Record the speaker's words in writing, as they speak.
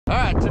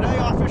Alright, today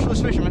on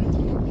Fishless Fishermen.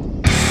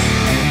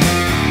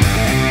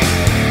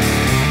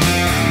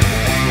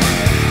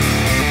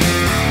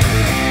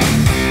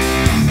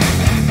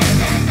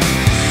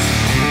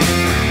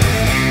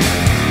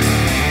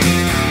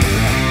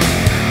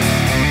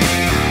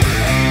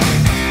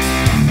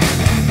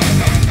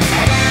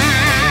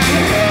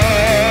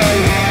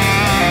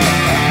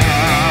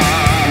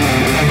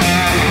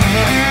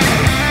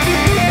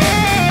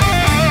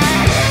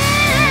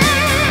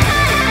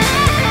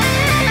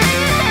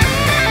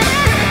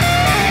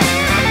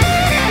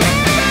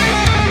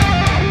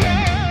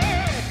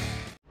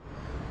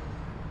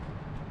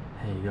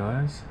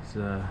 It's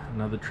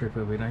another trip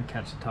where we don't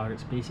catch the target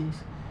species,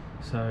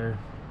 so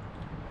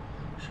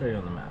I'll show you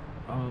on the map.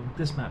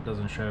 This map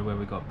doesn't show where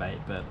we got bait,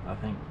 but I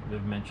think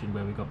we've mentioned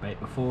where we got bait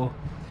before.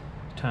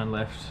 Turn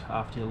left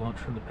after you launch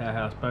from the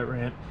powerhouse boat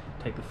ramp,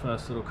 take the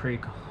first little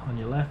creek on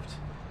your left,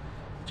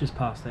 just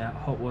past the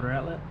hot water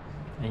outlet,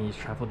 and you just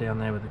travel down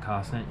there with the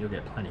cast net. You'll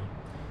get plenty.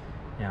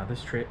 Now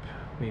this trip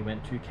we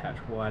went to catch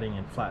whiting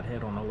and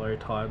flathead on a low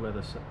tide where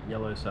the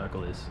yellow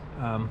circle is.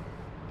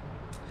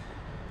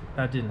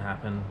 That didn't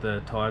happen.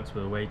 The tides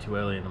were way too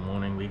early in the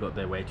morning. We got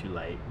there way too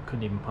late.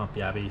 Couldn't even pump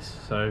yabbies,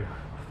 so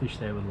fish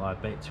there with live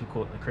baits we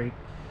caught in the creek,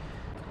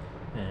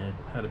 and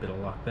had a bit of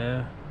luck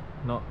there.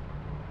 Not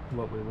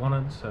what we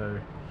wanted, so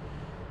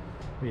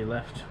we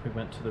left. We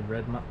went to the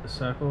red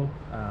circle.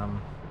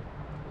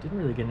 Didn't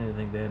really get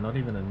anything there, not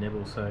even a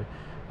nibble, so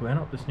we went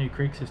up this new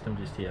creek system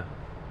just here.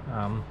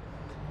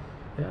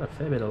 We had a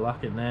fair bit of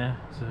luck in there,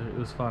 so it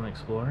was fun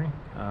exploring.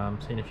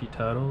 Seen a few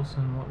turtles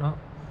and whatnot.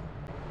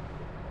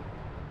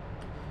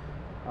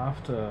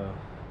 After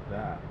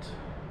that,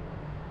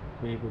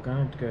 we were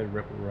going to go to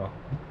Ripple Rock,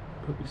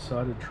 but we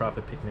decided to try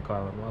for Picnic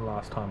Island one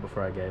last time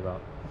before I gave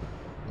up.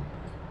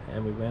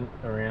 And we went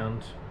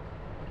around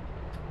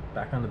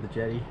back under the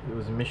jetty. It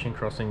was a mission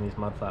crossing these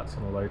mudflats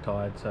on a low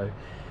tide, so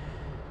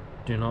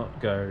do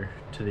not go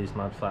to these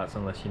mudflats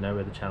unless you know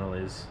where the channel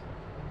is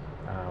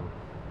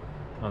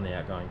on the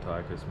outgoing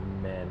tide, because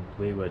man,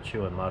 we were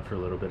chewing mud for a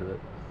little bit of it.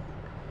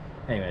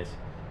 Anyways,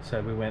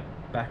 so we went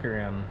back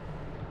around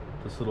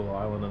this little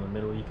island in the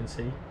middle you can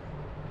see,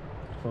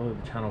 follow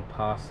the channel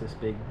past this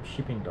big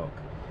shipping dock,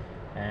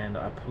 and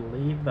I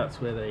believe that's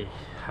where they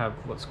have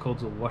what's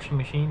called a washing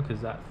machine,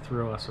 because that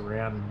threw us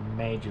around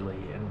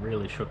majorly and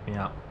really shook me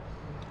up.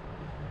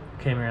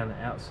 Came around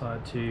the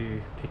outside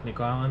to Picnic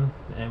Island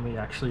and we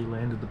actually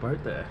landed the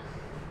boat there.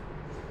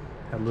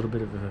 Had a little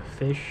bit of a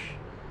fish,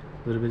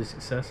 a little bit of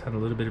success, had a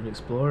little bit of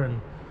explore,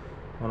 and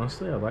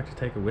honestly I'd like to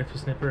take a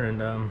whippersnapper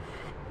and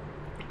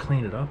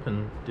clean it up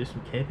and do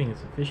some camping and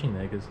some fishing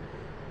there, because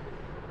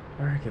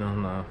I reckon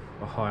on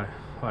a high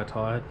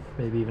tide,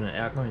 maybe even an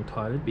outgoing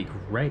tide, it'd be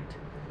great.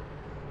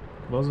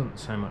 It wasn't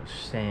so much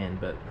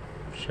sand, but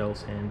shell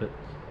sand, but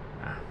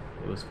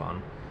it was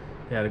fun.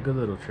 We had a good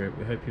little trip.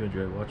 We hope you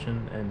enjoyed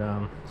watching,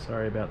 and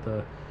sorry about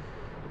the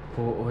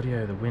poor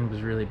audio. The wind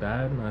was really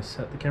bad and I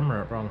set the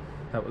camera up wrong.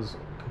 That was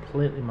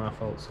completely my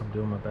fault, so I'm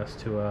doing my best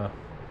to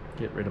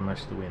get rid of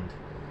most of the wind.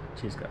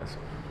 Cheers guys.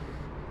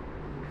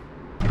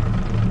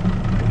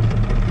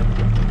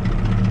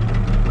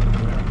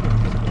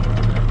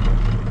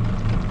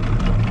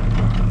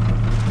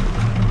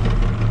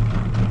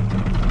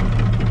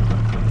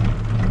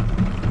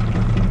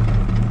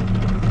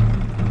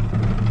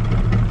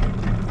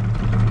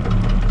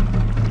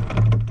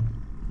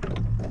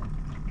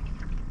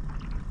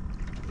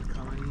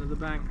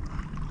 Bank.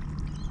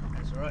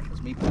 That's alright,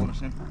 that's me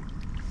bonusing.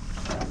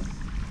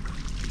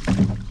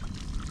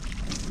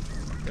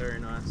 Very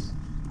nice.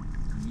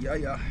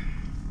 Yeah.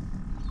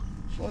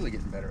 Slowly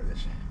getting better at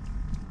this.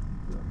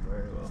 Doing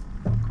very well.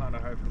 I'm kind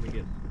of hoping we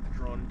get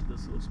drawn into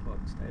this little spot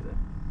and stay there.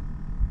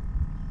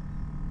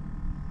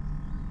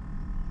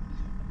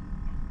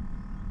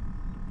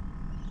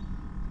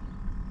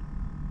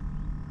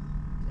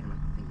 Damn it,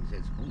 I think he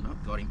says, oh no,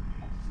 got him.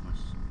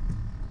 Nice.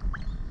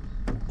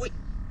 Wait!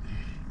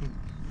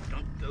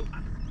 Don't go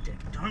under the dam.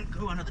 Don't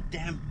go under the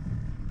dam.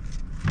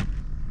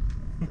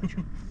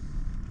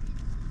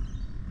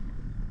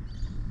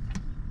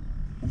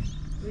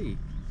 Hey.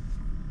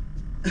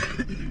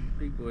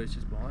 Big boy's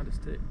just behind us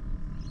too.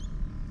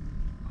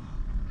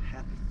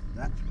 Happy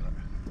that's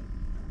better.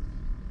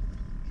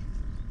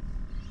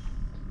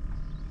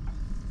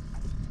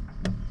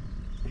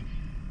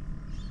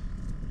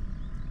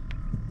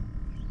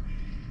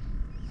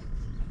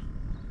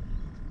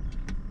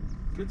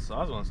 Good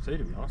size ones too,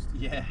 to be honest.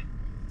 Yeah.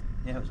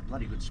 Yeah, it was a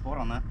bloody good spot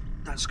on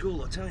that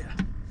school, I tell you.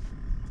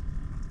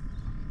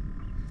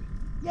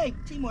 Yay,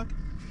 teamwork.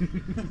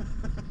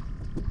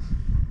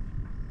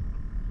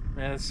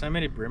 Man, there's so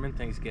many brimming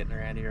things getting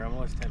around here. I'm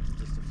always tempted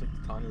just to flick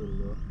the tiny little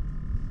lure.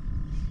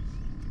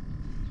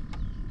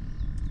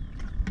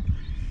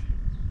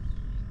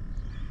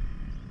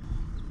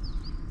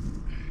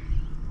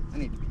 I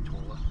need to be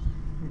taller.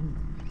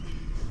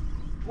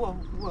 Whoa.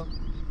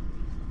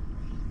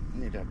 I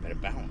need to have better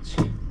balance.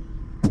 Check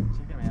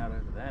him out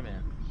over there,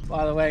 man.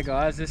 By the way,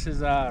 guys, this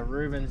is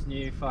Ruben's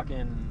new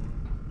fucking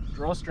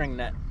drawstring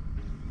net.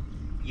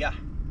 Yeah.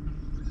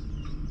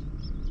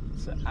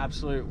 It's an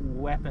absolute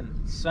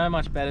weapon. So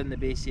much better than the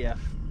BCF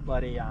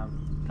bloody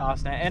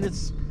cast net, and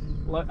it's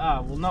well,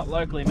 not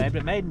locally made,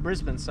 but made in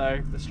Brisbane,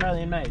 so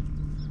Australian made.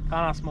 Can't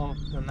ask more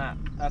than that.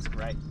 That's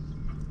great.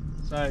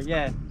 So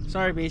yeah,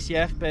 sorry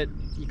BCF, but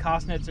your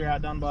cast nets are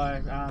outdone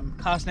by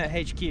Cast Net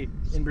HQ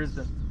in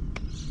Brisbane.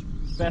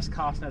 Best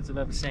cast nets I've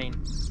ever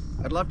seen.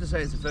 I'd love to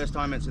say it's the first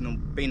time it's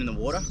been in the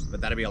water,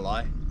 but that'd be a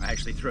lie. I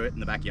actually threw it in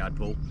the backyard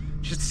pool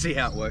just to see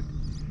how it worked.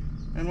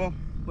 And well,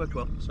 worked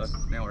well. So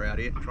now we're out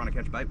here trying to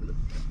catch bait with it.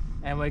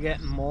 And we're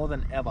getting more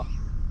than ever.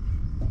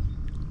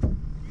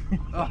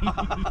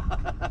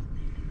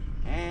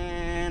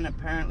 And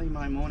apparently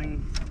my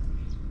morning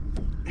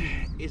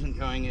isn't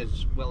going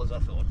as well as I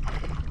thought.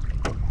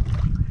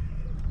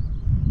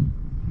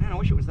 Man, I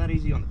wish it was that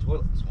easy on the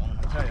toilet this morning,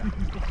 I tell you.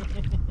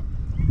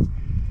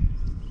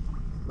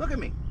 Look at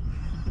me.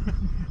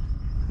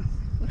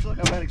 Looks like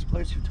I've had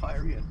explosive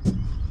diarrhea.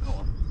 Go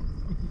on.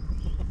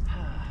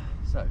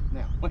 So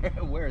now,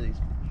 where are these?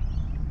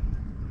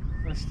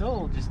 They're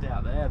still just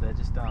out there. They're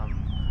just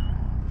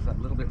It's that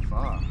little bit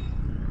far.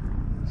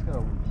 Just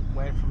gotta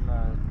wait from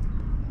the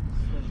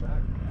swim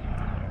back.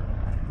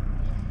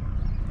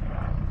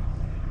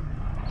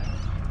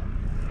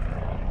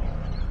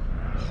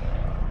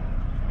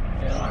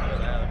 Yeah, look at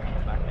that. They're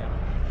coming back down.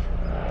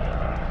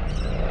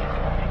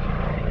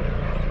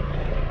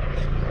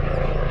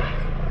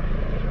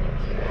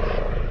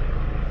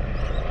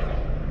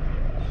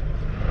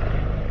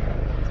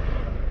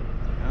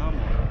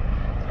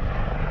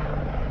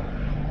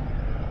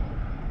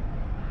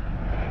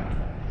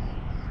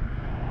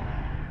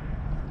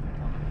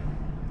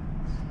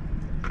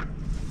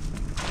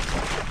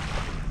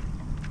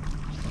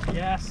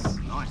 Yes.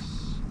 Nice.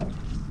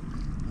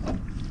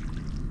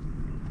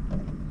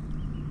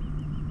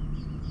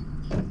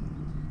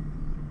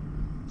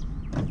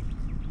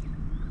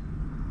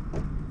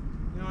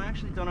 You know, I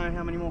actually don't know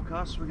how many more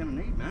casts we're going to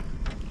need, man.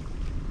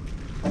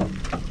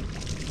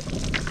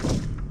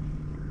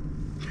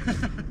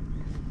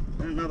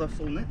 And another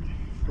full net.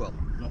 Well,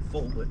 not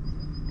full, but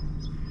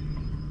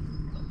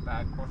Not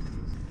bad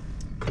quantities.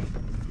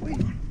 wait.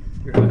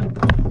 You're right.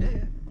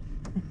 Yeah.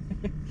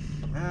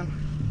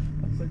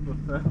 It's like the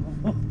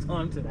third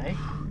time today.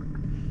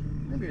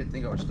 Maybe I didn't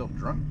think I was still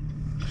drunk.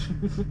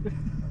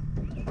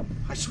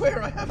 I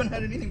swear I haven't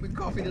had anything but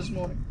coffee this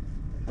morning.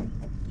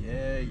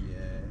 Yeah.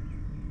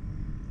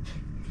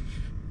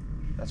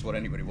 That's what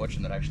anybody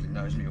watching that actually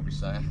knows me will be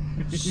saying.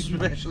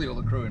 Especially all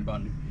the crew in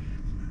Bundy.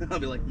 I'll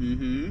be like,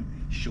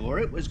 sure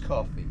it was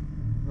coffee.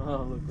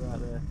 Oh, look right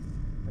there.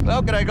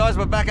 Well, g'day guys,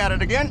 we're back at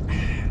it again.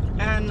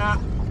 And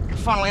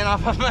funnily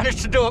enough, I've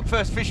managed to do it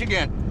first fish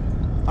again.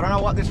 I don't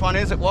know what this one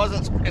is.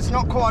 It's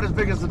not quite as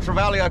big as the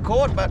Trevalio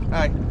caught, but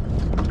hey.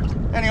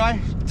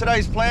 Anyway,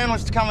 today's plan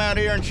was to come out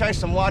here and chase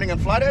some whiting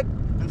and flathead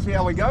and see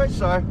how we go,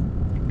 so,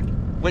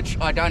 which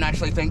I don't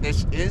actually think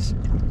this is,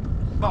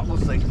 but we'll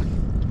see.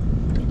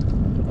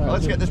 So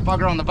let's get this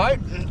bugger on the boat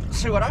and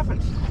see what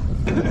happens.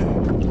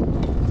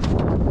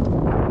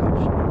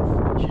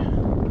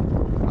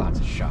 Oh, it's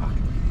a shark.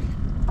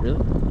 Really?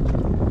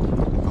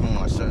 I'm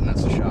almost certain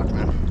that's a shark,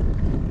 man.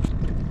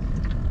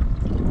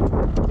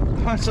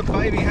 Oh, it's a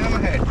baby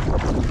hammerhead.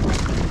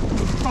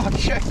 Oh,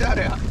 check that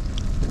out.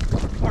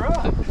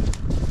 Alright.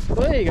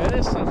 Well, there you go,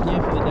 there's something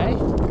new for the day.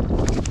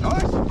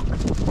 Nice.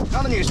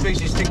 Another new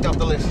species ticked off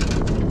the list.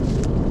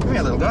 Come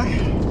here, little guy.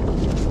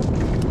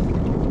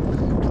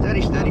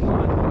 Steady, steady.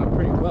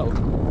 Pretty well.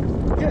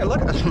 Yeah,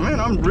 look at this, man.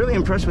 I'm really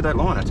impressed with that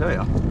line, I tell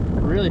you.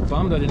 Really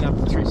bummed I didn't have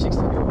the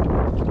 360. Oh,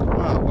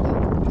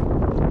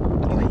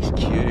 well. Oh, he's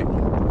cute.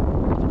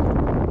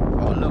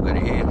 Oh, look at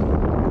him.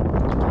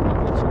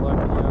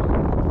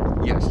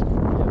 Yes.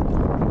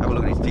 Have a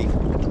look at his teeth.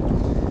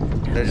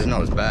 They're just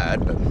not as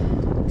bad, but...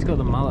 He's got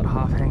the mullet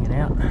half hanging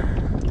out.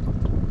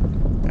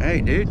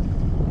 Hey, dude.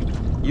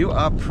 You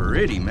are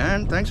pretty,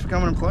 man. Thanks for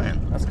coming and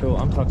playing. That's cool.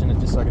 I'm touching it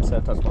just so I can say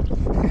I touched one.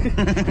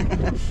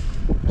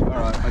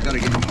 Alright, I gotta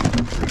get you.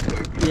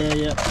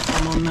 Yeah.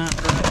 I'm on that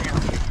right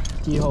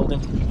now. You hold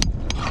him.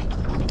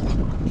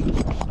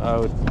 I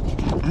would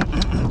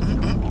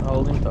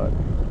hold him tight.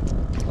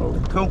 Hold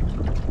him. Cool.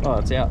 Oh,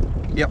 it's out.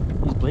 Yep.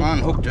 He's bleeding. I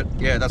unhooked it.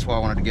 Yeah, that's why I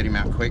wanted to get him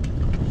out quick.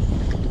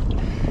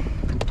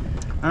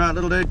 Alright,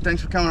 little dude,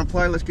 thanks for coming and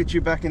play. Let's get you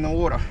back in the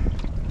water.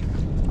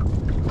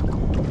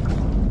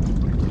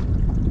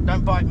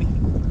 Don't bite me.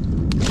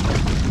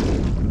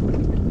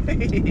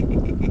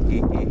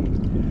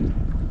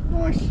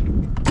 Nice.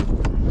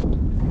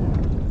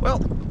 Well,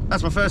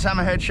 that's my first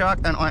hammerhead shark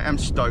and I am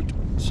stoked.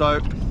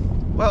 So,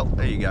 well,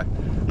 there you go.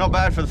 Not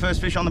bad for the first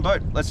fish on the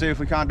boat. Let's see if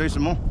we can't do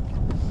some more.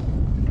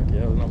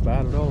 Yeah, it was not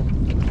bad at all.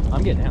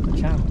 I'm getting out the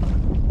channel.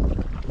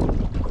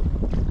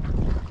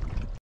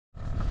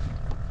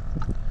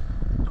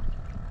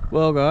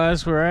 Well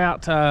guys, we're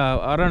out,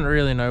 I don't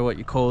really know what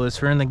you call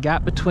this. We're in the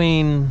gap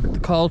between the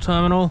coal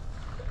terminal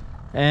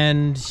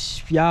and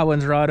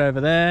Yarwin's right over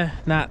there.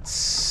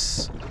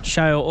 That's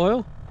shale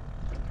oil,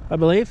 I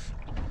believe.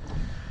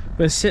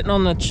 We're sitting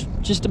on the,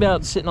 just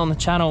about sitting on the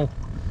channel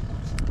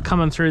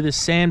coming through this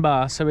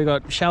sandbar. So we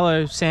got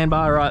shallow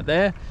sandbar right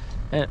there.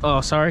 and,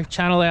 oh sorry,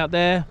 channel out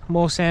there,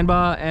 more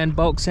sandbar and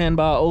bulk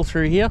sandbar all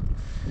through here.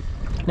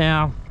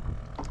 Now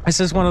this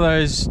is one of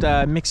those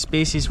mixed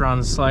species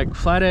runs. Like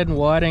flathead and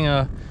whiting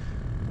are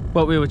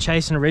what we were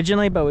chasing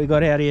originally, but we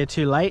got out here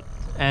too late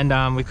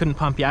and we couldn't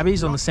pump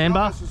yabbies on the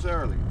sandbar. Not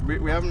necessarily.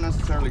 We haven't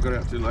necessarily got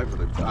out too late for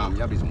the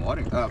yabbies and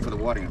whiting, for the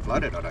whiting and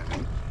flathead, I don't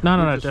think.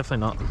 No, definitely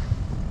not.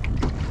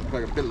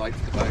 Like a bit late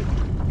for the bait.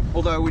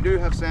 Although we do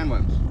have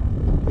sandworms.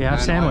 We have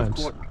sandworms.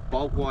 I've caught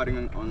bulk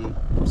whiting on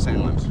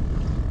sandworms.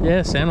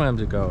 Yeah, sandworms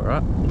would go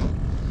alright.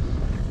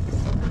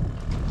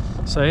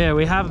 So yeah,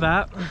 we have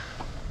that.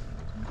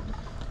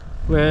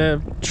 We're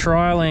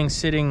trialing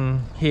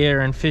sitting here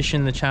and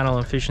fishing the channel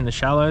and fishing the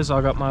shallows.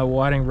 I got my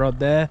whiting rod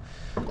there.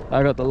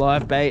 I got the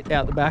live bait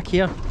out the back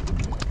here.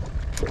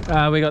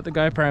 We got the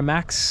GoPro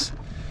Max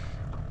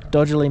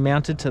dodgily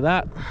mounted to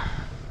that.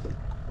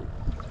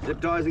 Zip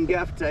ties and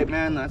gaff tape,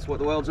 man. That's what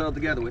the world's held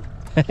together with.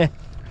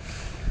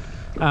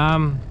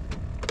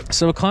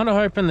 So we're kind of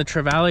hoping the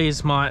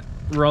trevallies might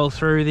roll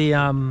through the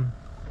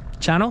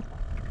channel,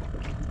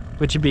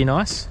 which would be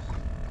nice.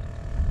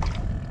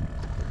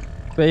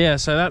 But yeah,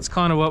 so that's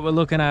kind of what we're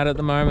looking at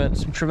the moment.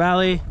 Some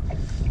trevally,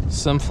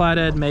 some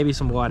flathead, maybe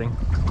some whiting.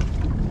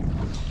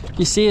 If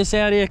you see us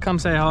out here, come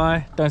say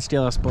hi. Don't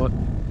steal our spot.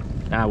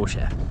 Nah, we'll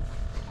share.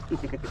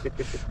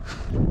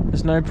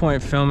 There's no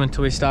point filming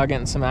until we start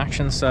getting some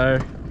action, so...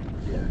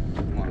 Yeah,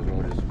 might as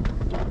well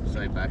just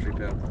save battery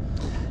power.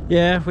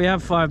 Yeah, we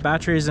have 5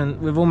 batteries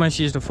and we've almost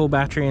used a full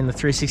battery in the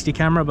 360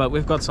 camera, but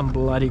we've got some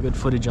bloody good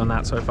footage on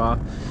that so far.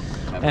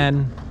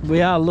 And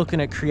we are looking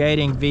at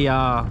creating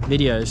VR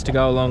videos to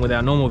go along with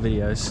our normal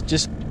videos,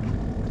 just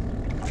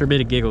for a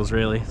bit of giggles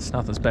really. It's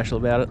nothing special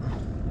about it.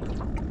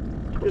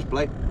 Just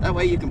play. That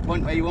way you can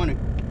point where you want to.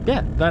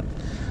 Yeah,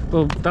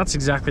 well, that's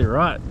exactly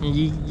right.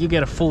 You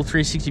get a full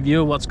 360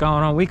 view of what's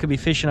going on. We could be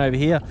fishing over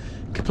here,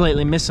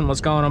 completely missing what's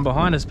going on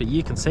behind us, but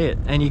you can see it.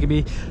 And you can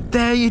be,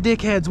 there you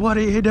dickheads, what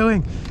are you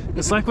doing?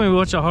 It's like when we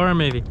watch a horror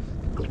movie.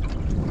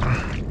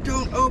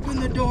 Don't open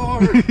the door.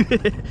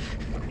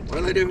 What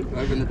do they do?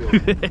 Open the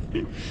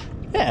door.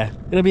 Yeah,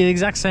 it'll be the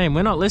exact same.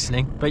 We're not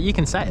listening, but you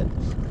can say it.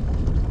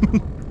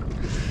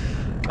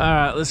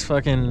 Alright, let's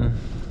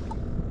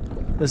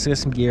get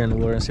some gear in the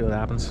water and see what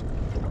happens.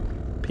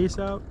 Peace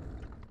out.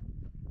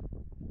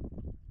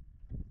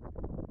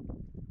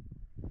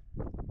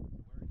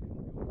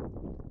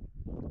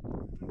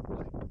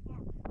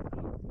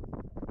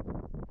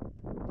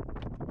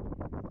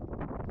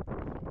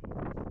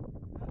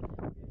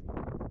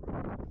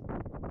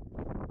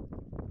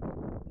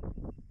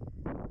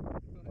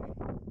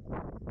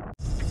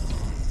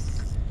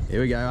 Here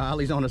we go,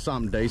 Harley's onto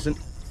something decent.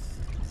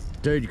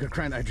 Dude, you could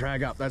crank that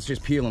drag up, that's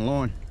just peeling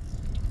line.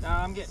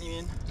 Nah, I'm getting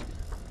you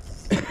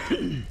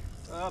in.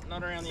 Oh,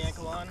 not around the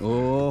ankle line.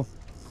 Oh.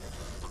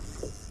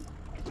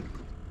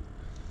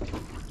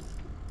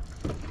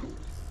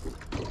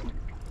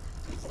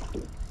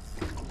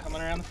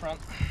 Coming around the front.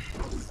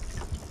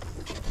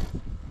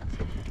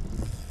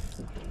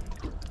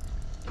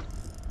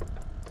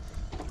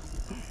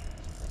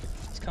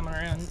 It's coming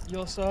around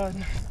your side.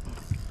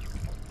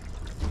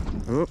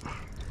 Oh,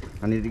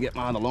 I need to get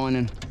my other line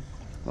in.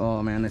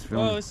 Oh man, this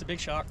film. Oh, it's a big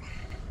shark.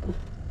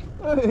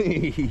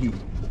 Hey,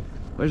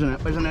 where's the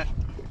net? Where's the net?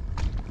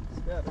 It's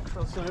about to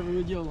cross over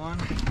with your line.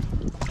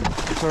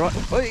 It's all right.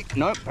 Hey,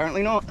 no,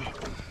 apparently not.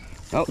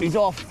 Oh, he's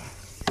off.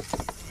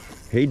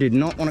 He did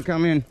not want to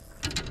come in.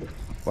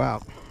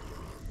 Wow.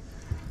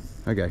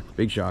 Okay,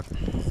 big shark.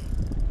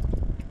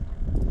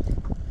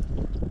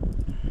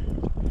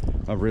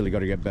 I've really got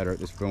to get better at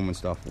this filming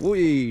stuff.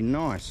 Whee,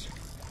 nice.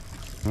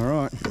 All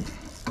right.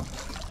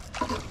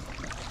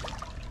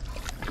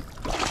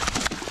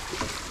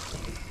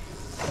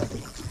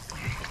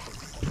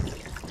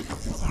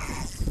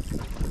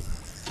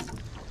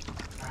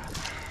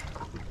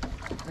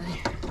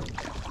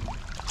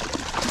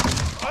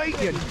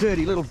 You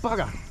dirty little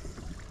bugger.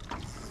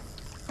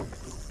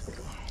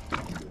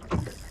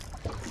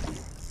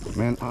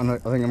 Man, I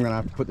think I'm gonna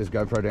have to put this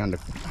GoPro down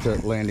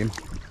to land him.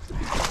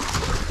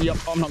 Yep,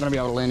 I'm not gonna be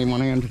able to land him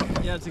one hand.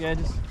 Yeah, it's okay,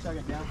 just chuck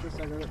it down first.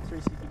 I got it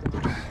 360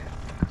 degrees.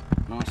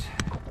 Nice.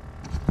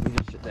 You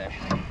just sit there.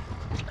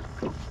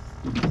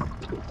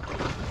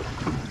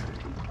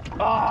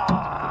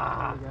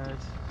 Ah! There he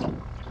goes.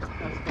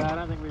 That's bad. I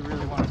don't think we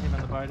really wanted him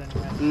in the boat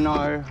anyway.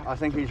 No, I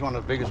think he's one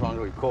of the biggest ones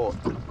we've caught.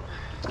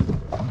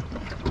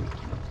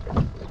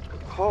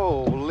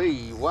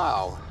 Holy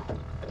wow.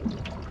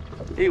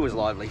 He was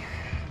lively.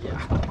 Yeah.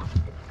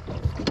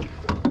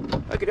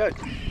 Okie doke.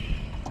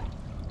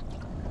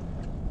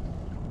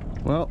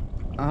 Well,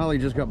 Harley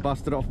just got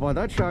busted off by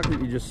that shark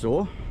that you just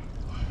saw.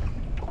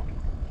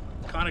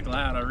 Kind of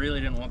glad. I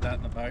really didn't want that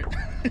in the boat.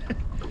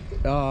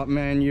 Oh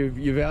man,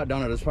 you've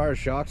outdone it as far as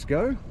sharks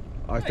go.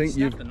 I think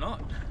you've snapped the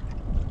knot.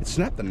 It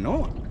snapped the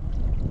knot.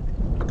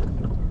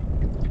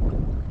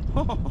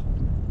 Oh,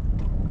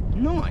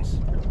 nice.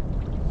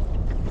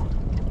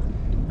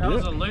 That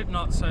was a loop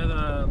knot, so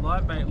the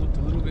live bait looked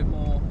a little bit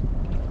more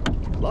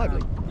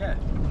lively. Yeah.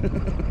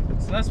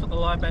 So that's what the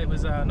live bait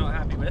was not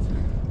happy with.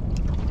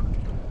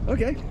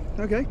 Okay,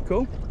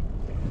 cool.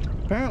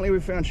 apparently we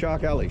found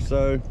Shark Alley,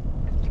 so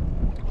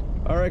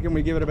I reckon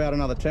we give it about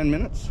another 10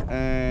 minutes,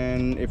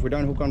 and if we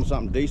don't hook onto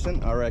something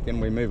decent, I reckon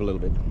we move a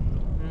little bit.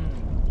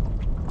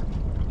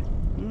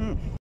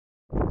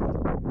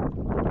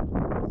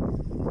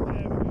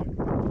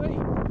 Wait, he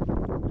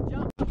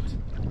jumped.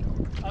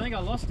 I think I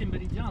lost him,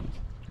 but he jumped.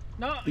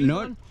 No,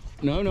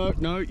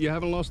 no, you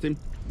haven't lost him.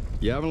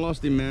 You haven't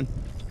lost him, man.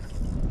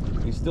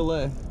 He's still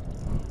there.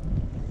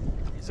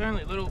 He's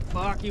only a little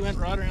bark. He went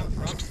right around the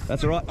front.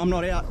 That's all right. I'm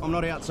not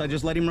out, so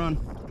just let him run.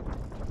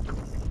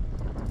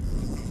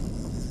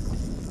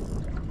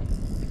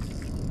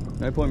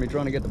 No point me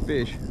trying to get the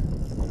fish.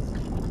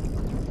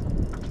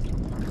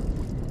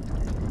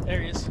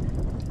 There he is.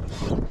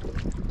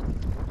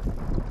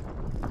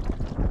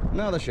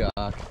 Another shark.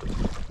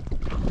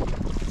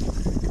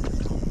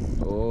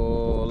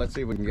 Oh, let's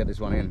see if we can get this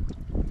one in.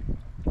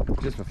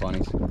 Just for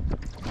funnies.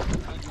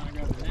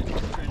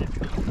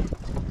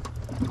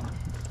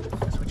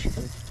 That's what she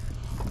did.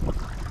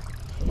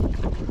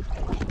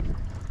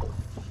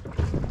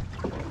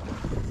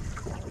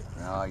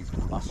 Oh, he's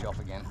bust off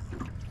again,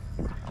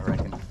 I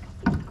reckon.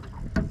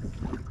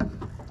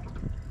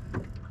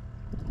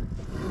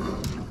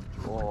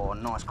 Oh,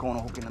 nice corner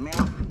hook in the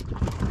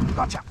mouth.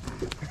 Gotcha.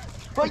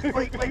 Wait.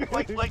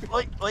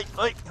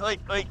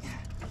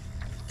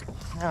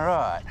 All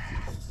right.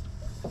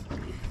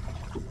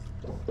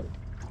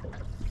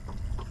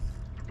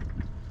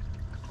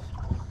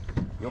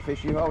 Your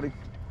fish, you hold him.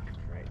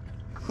 Great.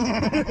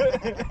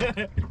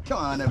 Come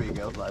on, there we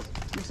go, lads.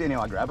 You've seen how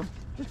I grab him.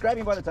 Just grab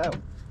him by the tail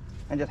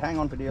and just hang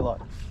on for dear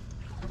life.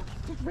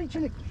 Just reach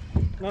in it.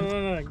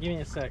 No, give me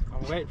a sec.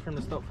 I'm waiting for him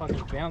to stop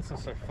fucking bouncing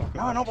so fucking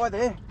No, not by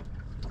there.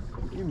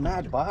 You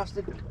mad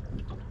bastard.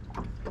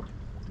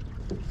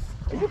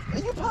 Are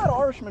you part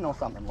Irishman or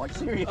something? Like,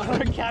 seriously? I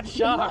don't catch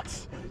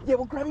sharks. Yeah,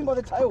 well, grab him by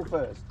the tail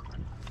first.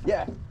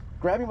 Yeah,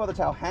 grab him by the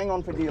tail, hang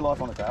on for dear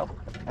life on the tail,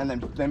 and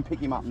then pick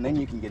him up, and then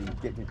you can get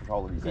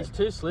control of his head. He's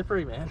too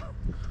slippery, man.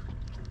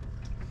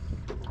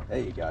 There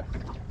you go.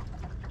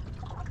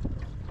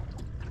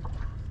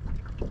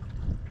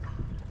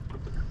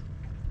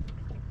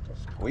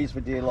 Squeeze for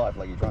dear life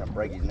like you're trying to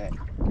break his neck.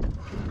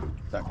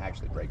 Don't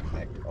actually break his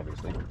neck,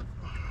 obviously.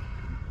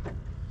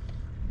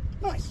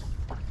 Nice.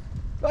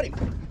 Got him.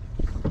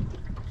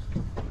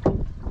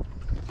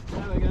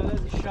 There we go,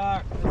 there's a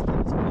shark. Let's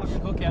get this fucking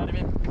hook out of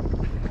him.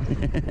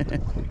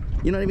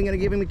 You're not even going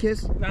to give him a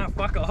kiss? Nah,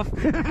 fuck off.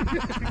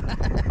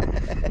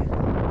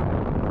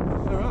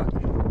 Alright.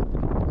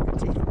 Good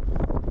teeth.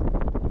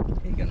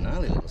 He's got a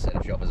gnarly little set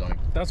of choppers on him.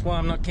 That's why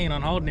I'm not keen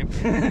on holding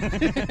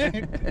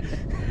him.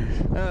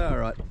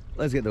 Alright,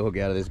 let's get the hook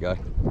out of this guy.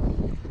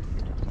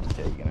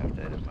 Okay, you're going to have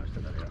to edit most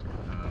of that out.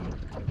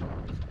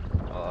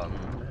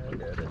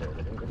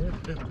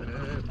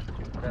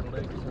 That'll do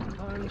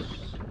sometimes.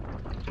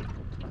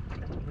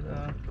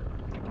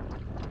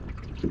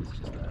 It's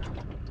just that.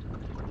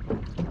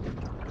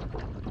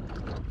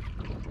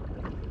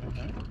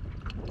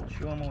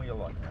 Chew them all you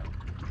like now.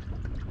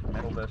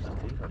 Metal versus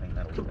teeth, I think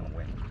metal's going to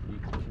win. You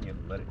continue to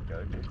let it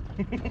go, dude.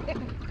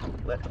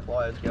 Let the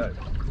pliers go.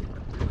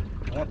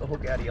 You want the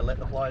hook out of you, let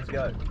the pliers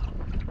go.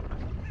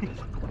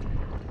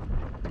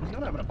 He's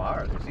not having a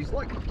bar of this. He's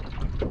like,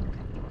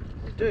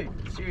 dude,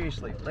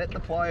 seriously, let the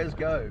pliers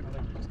go.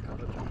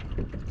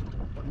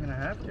 I'm going to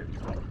have to.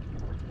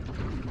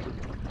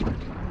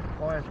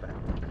 Pliers back.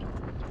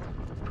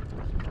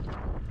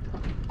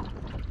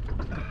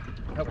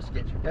 That was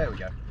sketchy. There we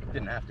go.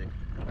 Didn't have to.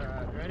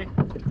 Alright, ready?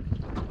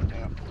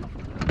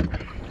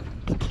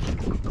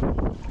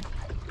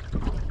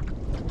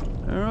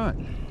 Alright.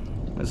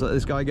 Let's let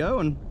this guy go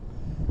and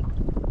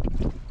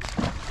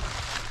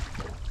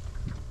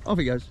off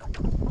he goes.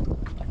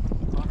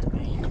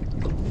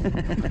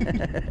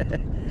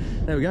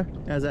 There we go.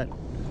 How's that?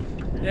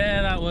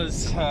 Yeah, that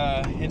was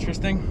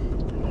interesting.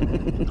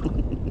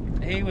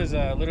 He was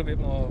a little bit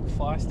more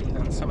feisty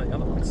than some of the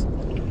other ones.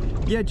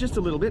 Yeah, just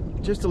a little bit.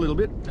 Just a little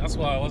bit. That's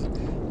why I wasn't.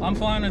 I'm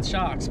fine with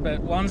sharks, but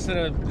ones that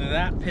are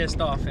that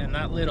pissed off and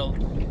that little,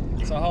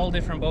 it's a whole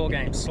different ball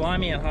game.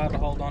 Slimy and hard to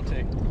hold on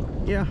to.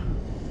 Yeah.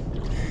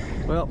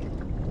 Well,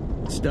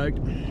 stoked.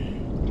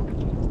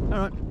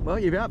 Alright, well,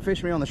 you've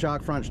outfished me on the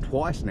shark front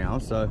twice now,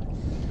 so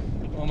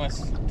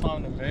Almost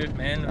time to move,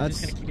 man. I'm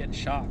just gonna keep getting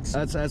sharks.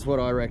 That's what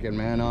I reckon,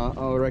 man.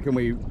 I reckon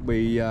we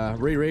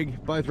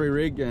re-rig, both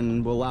re-rig,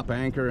 and we'll up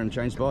anchor and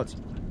change spots.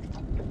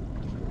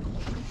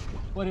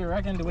 What do you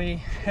reckon? Do we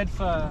head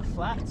for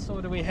flats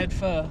or do we head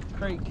for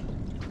creek?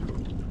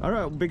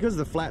 Alright, because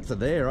the flats are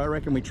there, I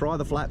reckon we try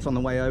the flats on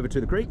the way over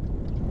to the creek.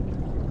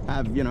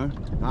 Have, you know,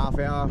 half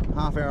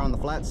hour on the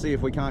flats, see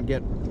if we can't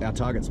get our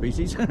target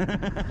species,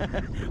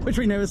 which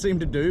we never seem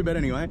to do, but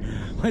anyway,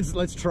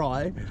 let's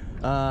try.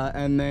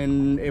 And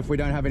then if we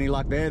don't have any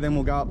luck there, then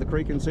we'll go up the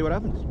creek and see what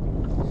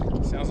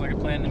happens. Sounds like a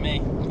plan to me.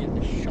 Get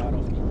this shot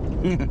off.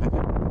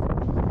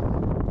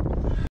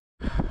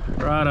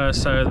 Righto,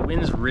 so the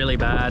wind's really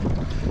bad.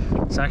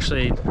 It's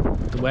actually,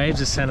 the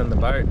waves are sending the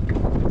boat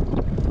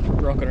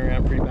rocking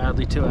around pretty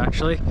badly too,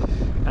 actually.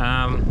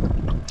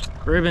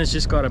 Ruben's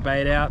just got a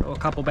bait out, or a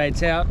couple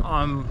baits out.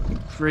 I'm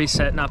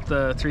resetting up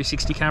the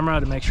 360 camera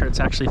to make sure it's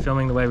actually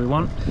filming the way we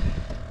want.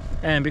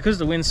 And because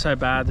the wind's so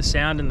bad, the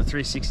sound in the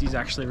 360 is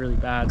actually really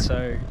bad,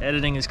 so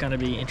editing is going to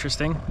be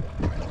interesting.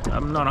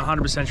 I'm not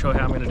 100% sure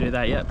how I'm going to do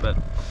that yet, but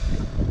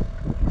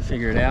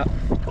figure it out.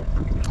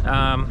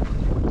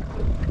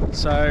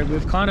 So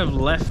we've kind of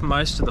left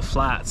most of the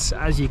flats,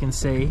 as you can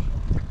see.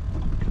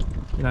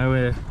 You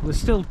know, we're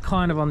still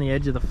kind of on the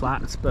edge of the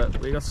flats,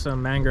 but we got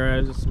some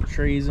mangroves, some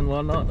trees and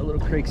whatnot, a little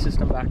creek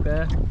system back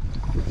there.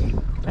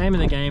 The aim of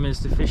the game is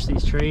to fish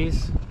these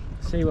trees,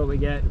 see what we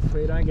get. If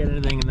we don't get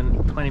anything in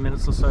the 20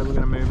 minutes or so, we're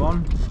going to move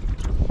on.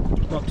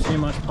 Not too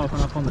much popping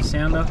up on the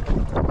sounder.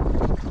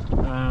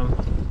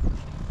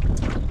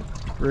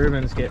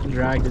 Ruben's getting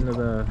dragged into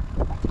the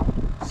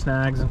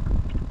snags. I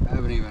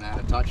haven't even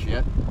had a touch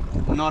yet.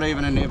 Not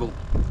even a nibble.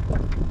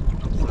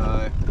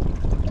 So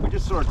we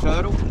just saw a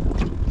turtle,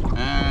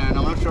 and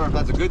I'm not sure if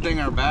that's a good thing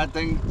or a bad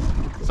thing.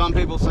 Some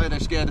people say they're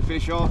scared the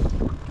fish off.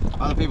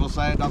 Other people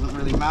say it doesn't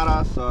really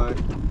matter. So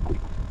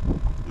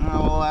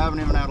well, I haven't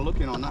even had a look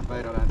in on that bait,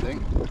 I don't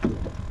think.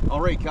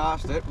 I'll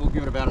recast it. We'll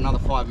give it about another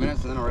 5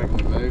 minutes, and then I reckon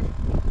we move.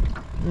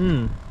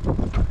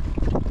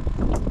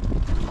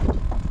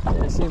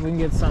 Yeah, see if we can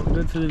get something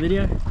good for the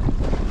video.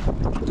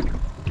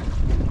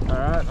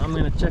 Alright, I'm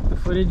going to check the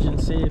footage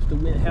and see if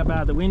how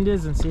bad the wind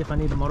is, and see if I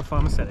need to modify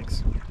my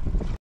settings.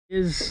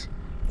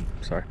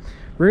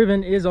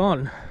 Ruben is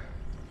on.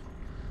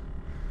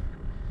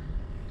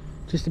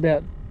 Just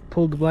about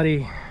pulled the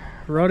bloody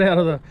rod out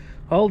of the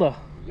holder.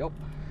 Yep.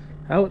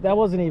 Oh, that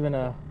wasn't even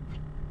a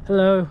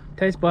hello,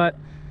 taste bite.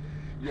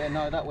 Yeah,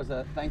 no, that was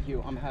a thank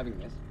you, I'm having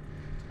this.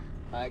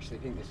 I actually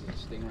think this is a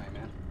stingray,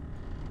 man.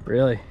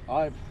 Really?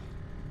 I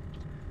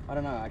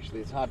don't know,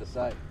 actually, it's hard to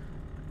say.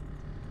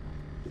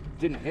 It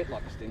didn't hit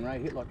like a stingray,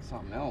 it hit like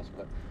something else,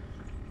 but...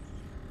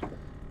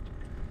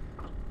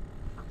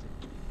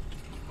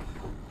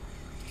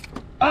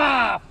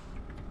 Ah!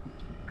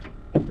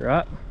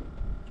 Right.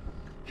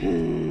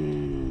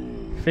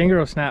 Finger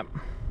or snap?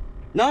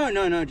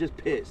 No, just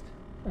pissed.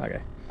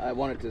 Okay. I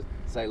wanted to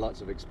say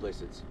lots of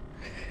explicits.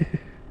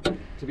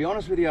 To be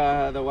honest with you,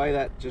 the way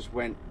that just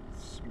went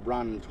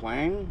run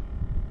twang,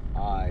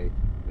 I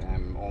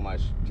am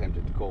almost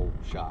tempted to call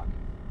shark.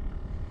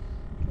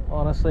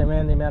 Honestly,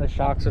 man, the amount of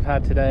sharks I've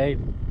had today,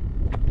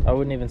 I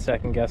wouldn't even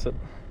second guess it.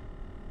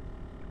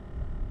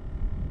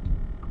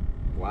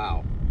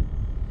 Wow.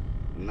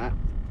 And that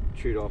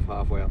chewed off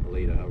halfway up the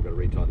leader. I've got to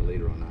retie the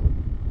leader on that.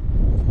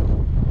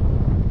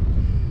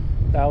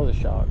 That was a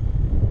shark.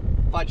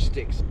 Fudge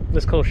sticks.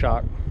 Let's call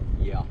shark.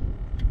 Yeah.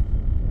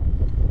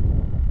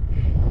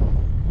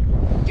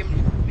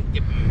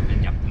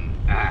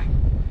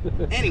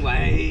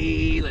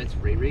 Anyway, let's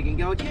re-rig and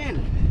go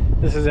again.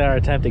 This is our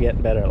attempt at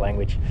getting better at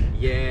language.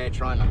 Yeah,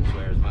 try not to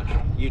swear as much.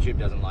 YouTube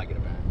doesn't like it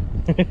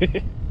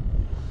apparently.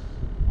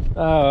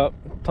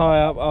 Tie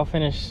up, I'll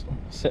finish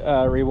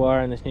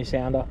rewiring this new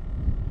sounder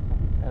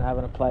and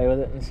having a play with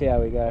it and see how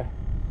we go.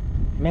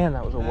 Man,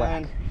 that was a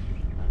whack.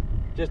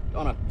 Just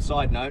on a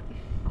side note,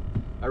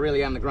 I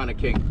really am the grunter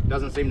king.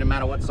 Doesn't seem to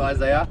matter what size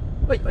they are.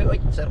 Wait,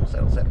 settle.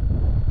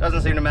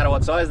 Doesn't seem to matter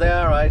what size they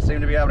are, I seem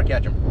to be able to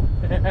catch them.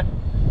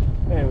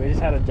 Yeah, we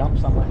just had to jump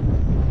somewhere.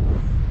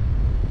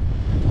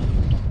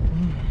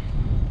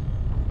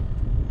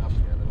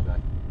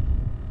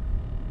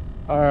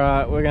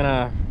 Alright, we're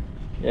gonna,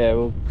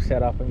 we'll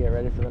set up and get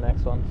ready for the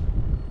next one.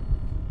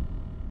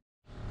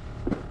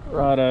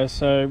 Righto,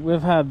 so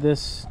we've had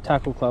this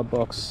tackle club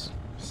box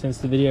since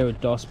the video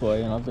with DOS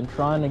Boy, and I've been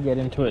trying to get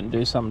into it and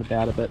do something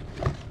about it, but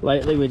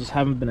lately we just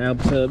haven't been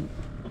able to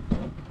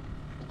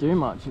do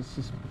much. It's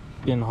just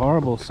been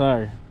horrible.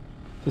 So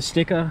the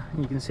sticker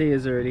you can see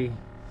is already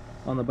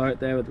on the boat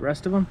there with the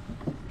rest of them.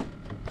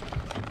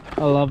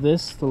 I love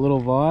this, the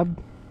little vibe.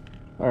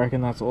 I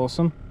reckon that's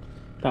awesome.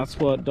 That's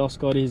what DOS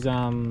got his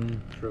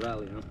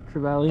Trevally,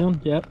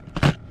 yep.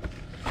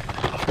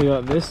 We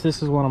got this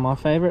is one of my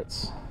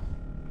favorites.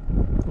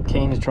 I'm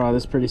keen to try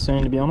this pretty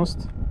soon, to be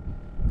honest.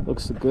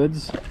 Looks the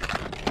goods.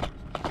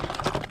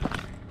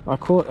 I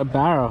caught a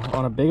barra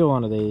on a bigger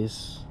one of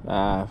these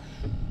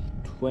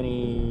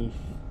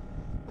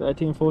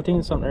 2013,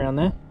 14, something around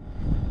there.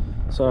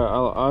 So I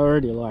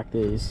already like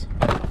these.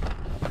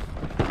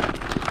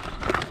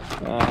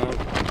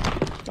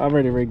 I've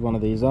already rigged one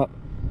of these up.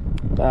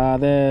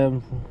 They're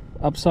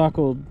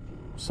upcycled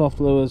soft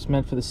lures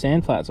meant for the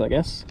sand flats, I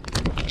guess.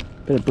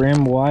 Bit of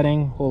brim,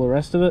 whiting, all the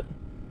rest of it.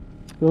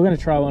 We were going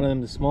to try one of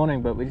them this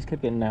morning, but we just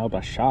kept getting nailed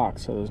by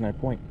sharks, so there's no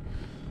point.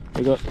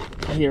 We got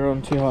here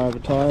on too high of a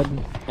tide.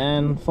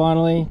 And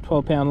finally,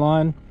 12-pound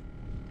line.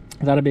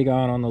 That'll be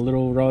going on the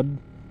little rod,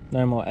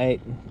 no more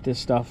 8. This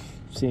stuff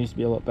seems to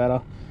be a lot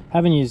better.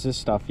 Haven't used this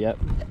stuff yet,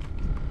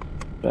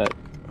 but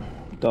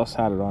DOS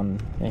had it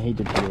on and he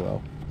did pretty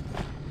well.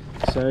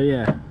 So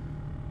yeah,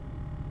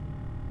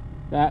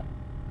 that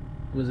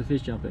was a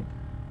fish jumping.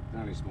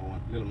 Only a small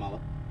one, little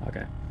mullet.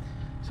 Okay,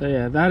 so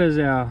yeah, that is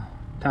our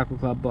tackle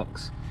club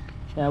box.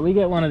 Now we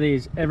get one of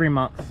these every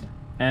month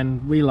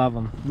and we love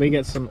them. We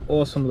get some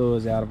awesome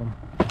lures out of them.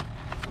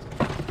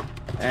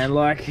 And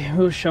like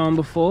we were showing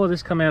before,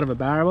 this come out of a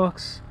barra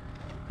box.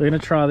 We're gonna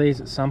try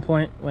these at some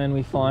point when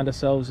we find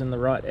ourselves in the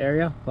right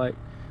area. Like,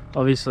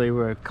 obviously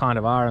we kind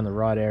of are in the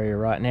right area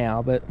right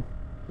now, but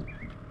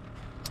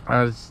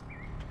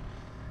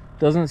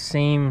doesn't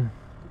seem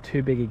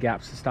too big a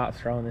gaps to start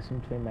throwing this in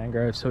between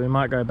mangroves, so we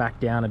might go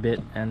back down a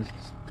bit and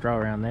throw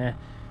around there.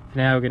 For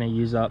now we're going to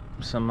use up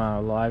some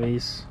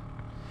liveys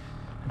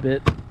a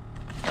bit.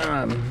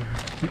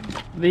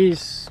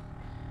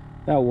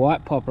 That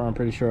white popper, I'm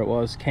pretty sure it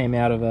was, came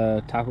out of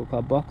a tackle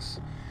club box.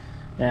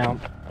 Now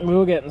we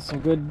were getting some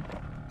good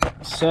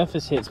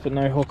surface hits but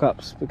no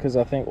hookups, because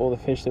I think all the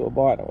fish that were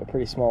biting were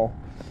pretty small.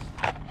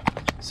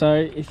 So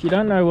if you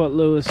don't know what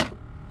lures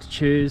to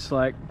choose,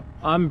 like,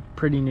 I'm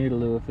pretty new to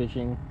lure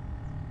fishing.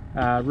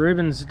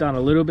 Ruben's done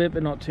a little bit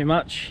but not too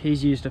much.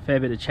 He's used a fair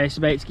bit of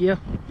chaser baits gear.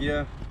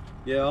 Yeah,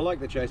 I like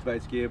the chase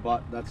baits gear,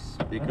 but that's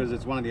because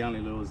it's one of the only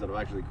lures that I've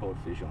actually caught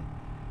fish on.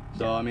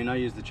 So I mean, I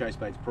use the chase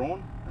baits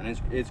prawn, and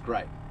it's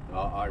great.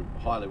 I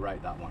highly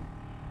rate that one.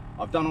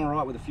 I've done all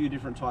right with a few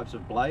different types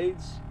of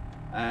blades,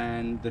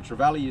 and the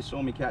trevally you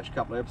saw me catch a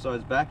couple of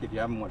episodes back. If you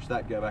haven't watched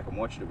that, go back and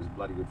watch it. It was a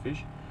bloody good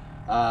fish.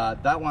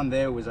 That one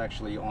there was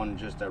actually on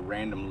just a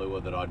random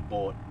lure that I'd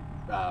bought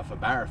for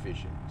barra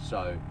fishing.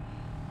 So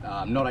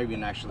not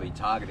even actually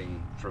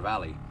targeting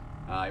trevally.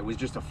 It was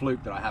just a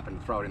fluke that I happened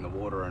to throw it in the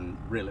water and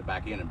reel it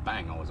back in, and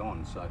bang, I was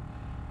on. So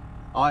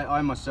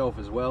I myself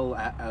as well,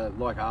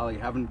 like Ali,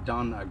 haven't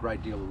done a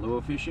great deal of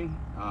lure fishing,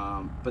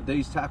 but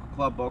these tackle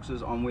club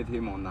boxes, I'm with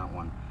him on that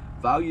one.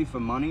 Value for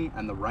money,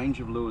 and the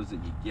range of lures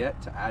that you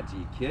get to add to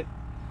your kit,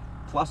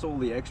 plus all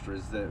the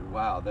extras that,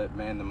 wow, that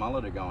man, the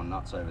mullet are going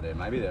nuts over there.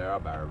 Maybe they are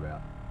barra about.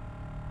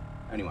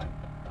 Anyway,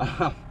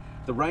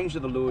 the range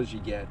of the lures you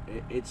get,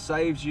 it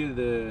saves you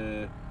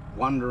the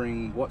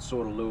wondering what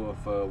sort of lure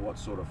for what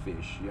sort of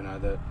fish. You know,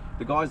 the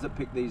guys that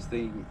pick these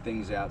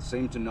things out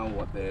seem to know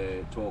what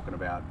they're talking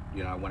about,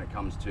 you know, when it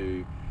comes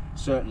to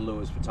certain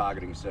lures for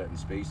targeting certain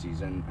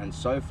species, and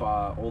so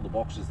far all the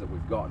boxes that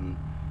we've gotten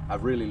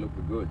have really looked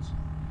the goods.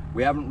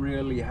 We haven't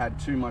really had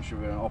too much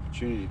of an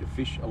opportunity to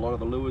fish a lot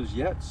of the lures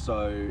yet,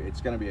 so it's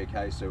going to be a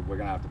case of we're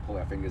going to have to pull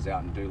our fingers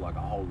out and do like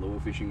a whole lure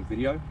fishing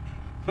video.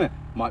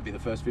 Might be the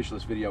first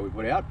fishless video we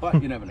put out,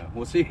 but you never know.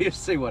 We'll see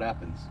what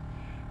happens.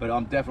 But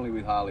I'm definitely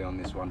with Harley on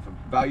this one. For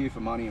value for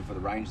money and for the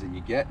range that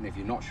you get, and if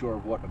you're not sure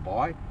of what to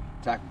buy,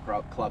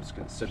 Tackle Club's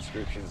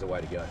subscription is the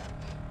way to go.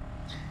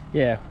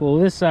 Yeah, well,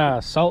 this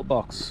salt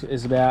box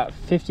is about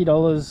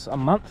 $50 a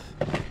month,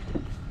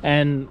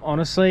 and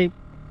honestly,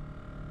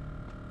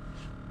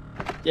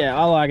 yeah,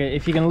 I like it.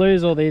 If you can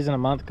lose all these in a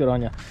month, good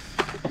on you.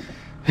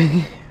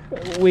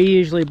 We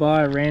usually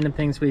buy random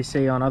things we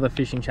see on other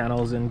fishing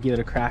channels and give it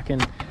a crack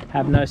and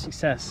have no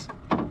success.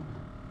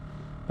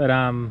 But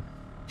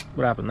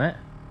what happened there?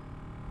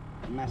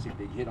 Massive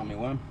big hit on my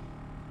worm.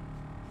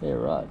 Yeah,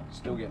 right.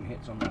 Still getting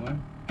hits on my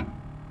worm.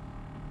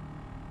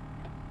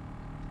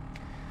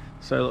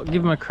 So look,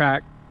 give them a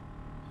crack.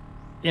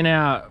 In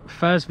our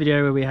first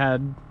video where we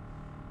had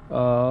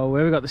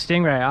where we got the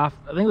stingray, after,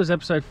 I think it was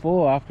episode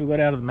 4, after we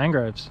got out of the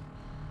mangroves,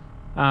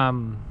 I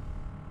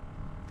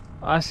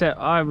said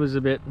I was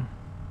a bit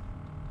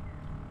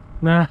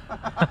nah.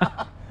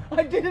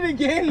 I did it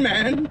again,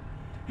 man.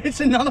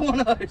 It's another one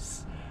of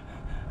those.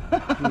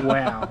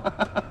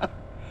 Wow.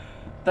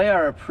 They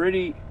are a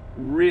pretty,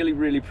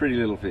 really pretty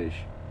little fish.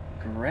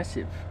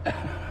 Aggressive. Oh,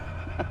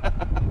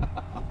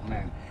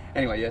 man.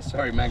 Anyway, yeah,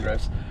 sorry,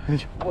 mangroves.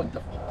 What the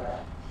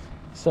fuck?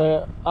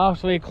 So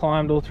after we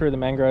climbed all through the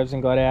mangroves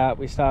and got out,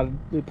 we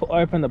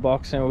opened the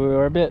box, and we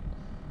were a bit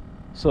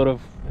sort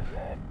of,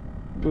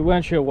 we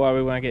weren't sure why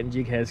we weren't getting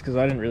jig heads, because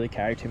I didn't really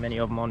carry too many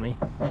of them on me.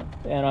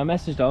 And I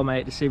messaged old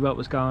mate to see what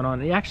was going on.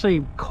 He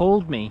actually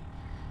called me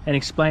and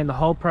explained the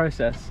whole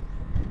process.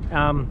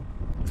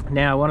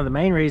 Now, one of the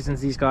main reasons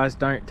these guys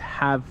don't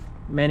have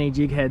many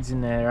jig heads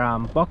in their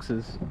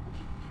boxes,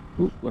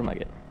 ooh, what am I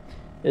getting,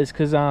 is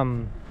because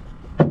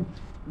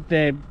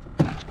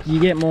you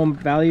get more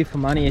value for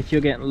money if you're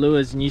getting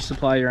lures and you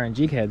supply your own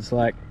jig heads.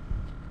 Like,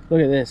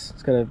 look at this,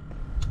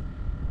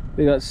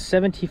 we got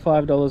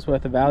 $75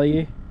 worth of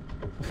value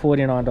for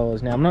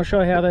 $49. Now, I'm not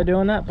sure how they're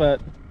doing that, but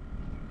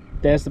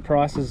there's the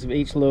prices of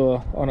each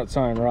lure on its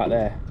own right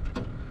there.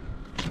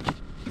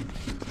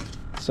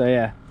 So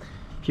yeah,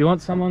 if you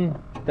want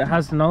someone that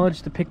has the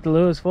knowledge to pick the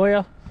lures for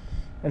you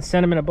and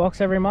send them in a box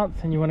every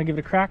month, and you want to give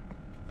it a crack,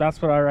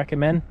 that's what I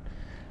recommend.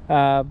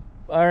 I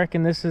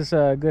reckon this is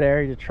a good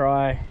area to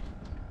try.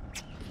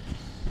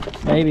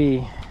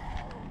 Maybe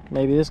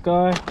this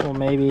guy, or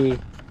maybe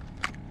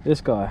this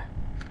guy.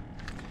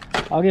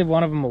 I'll give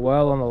one of them a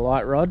whirl on the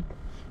light rod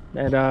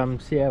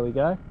and see how we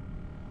go.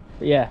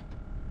 But yeah,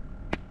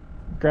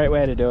 great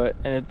way to do it.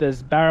 And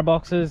there's barra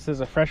boxes,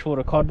 there's a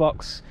freshwater cod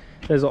box,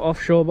 there's an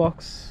offshore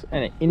box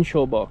and an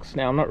inshore box.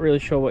 Now, I'm not really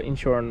sure what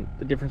inshore and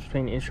the difference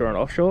between inshore and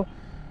offshore.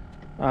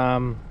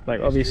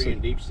 Like, obviously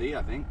and deep sea,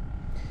 I think.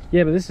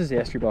 Yeah, but this is the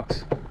estuary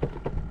box.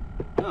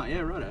 Oh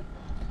yeah, righto.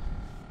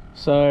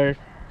 So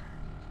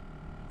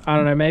I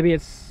don't know, maybe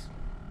it's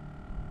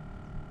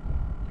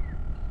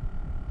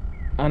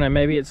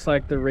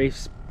like the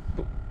reefs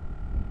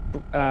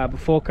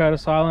before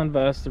Curtis Island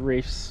versus the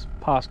reefs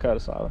past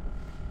Curtis Island.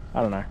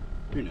 I don't know.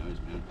 Who knows,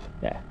 man?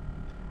 Yeah.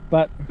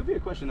 But could be a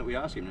question that we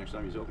ask him next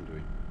time he's talking to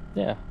him.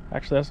 Yeah,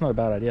 actually that's not a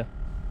bad idea.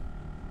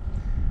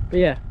 But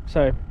yeah,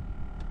 so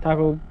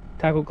tackle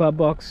club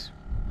box,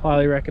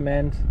 highly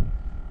recommend.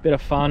 Bit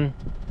of fun.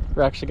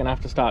 We're actually gonna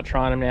have to start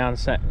trying them now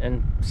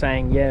and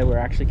saying, yeah, we're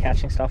actually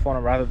catching stuff on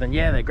them, rather than,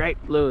 yeah, they're great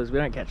lures, we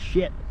don't catch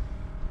shit.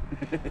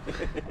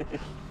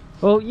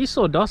 Well, you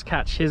saw Dos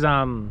catch his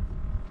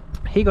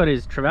he got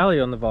his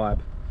trevally on the vibe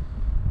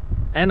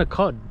and a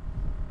cod.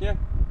 Yeah,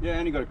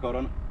 and he got a cod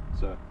on it.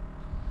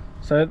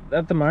 So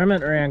at the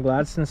moment around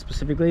Gladstone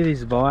specifically,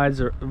 these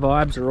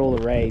vibes are all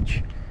the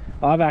rage.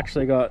 I've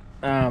actually got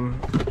a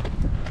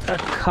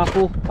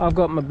couple. I've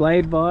got my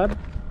blade vibe,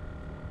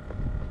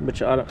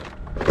 which I don't.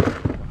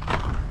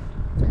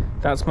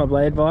 That's my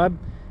blade vibe.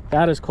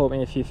 That has caught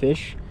me a few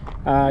fish.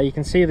 You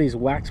can see these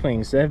wax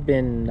wings. They've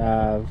been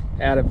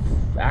out of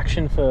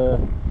action for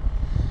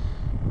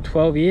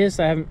 12 years.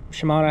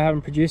 Shimano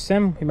haven't produced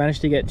them. We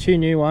managed to get 2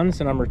 new ones,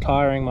 and I'm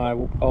retiring my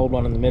old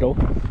one in the middle.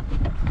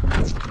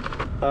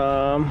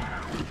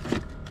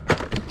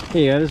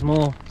 Here you go. There's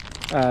more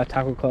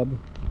tackle club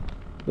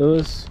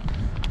lures.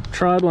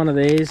 Tried one of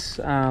these.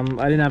 I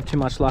didn't have too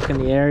much luck in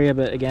the area,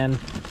 but again,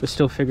 we're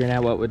still figuring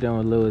out what we're doing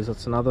with lures.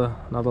 That's another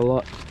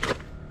lot.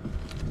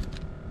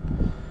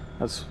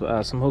 That's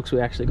some hooks we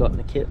actually got in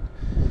the kit.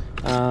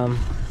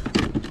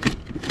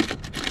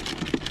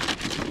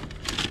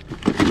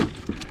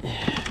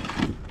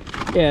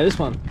 Yeah, this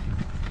one,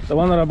 the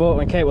one that I bought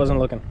when Kate wasn't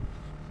looking.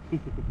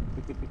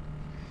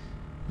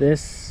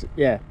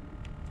 Yeah,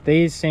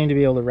 these seem to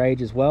be all the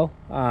rage as well.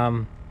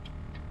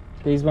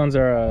 These ones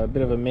are a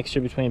bit of a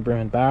mixture between brim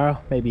and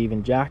barrow, maybe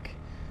even jack.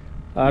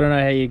 I don't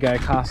know how you go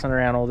casting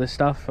around all this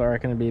stuff. I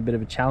reckon it'd be a bit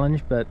of a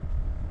challenge, but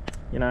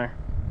you know,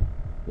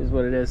 it is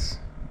what it is.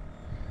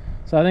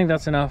 So I think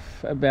that's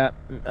enough about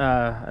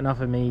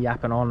enough of me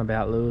yapping on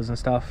about lures and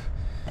stuff.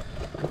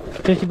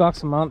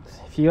 $50 a month.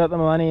 If you got the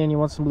money and you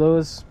want some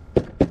lures,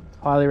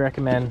 highly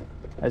recommend.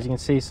 As you can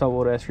see,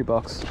 saltwater estuary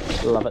box,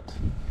 love it.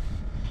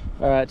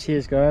 All right,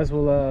 cheers guys.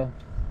 We'll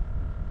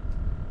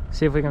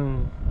see if we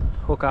can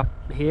hook up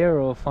here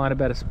or find a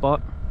better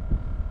spot.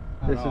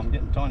 I'm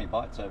getting tiny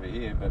bites over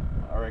here, but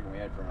I reckon we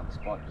head for another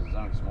spot because there's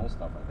only small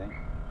stuff, I think.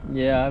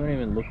 Yeah, I haven't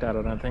even looked at it,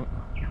 I don't think.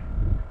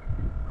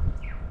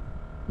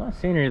 Nice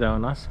scenery though,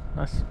 nice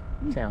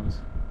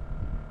sounds.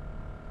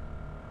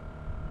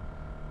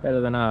 Better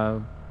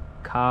than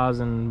cars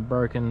and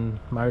broken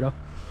motor.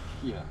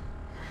 Yeah.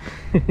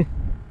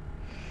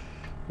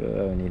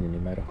 Oh, I need a new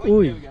motor. Ooh,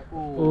 here we go.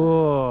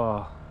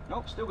 Oh.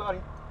 Nope, still got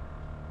him.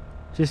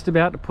 Just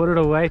about to put it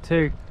away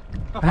too.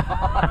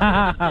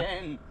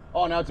 Again.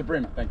 Oh no, it's a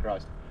brim, thank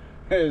Christ.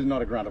 It's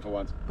not a grunter for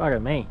once. Look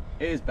at me.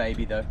 Here's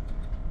baby though.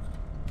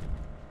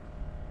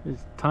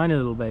 This tiny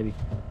little baby.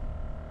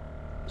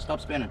 Stop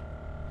spinning.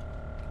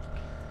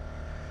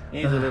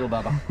 Here's a little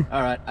bubba.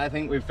 All right, I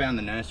think we've found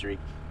the nursery.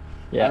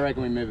 Yeah. I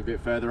reckon we move a bit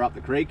further up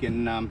the creek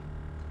and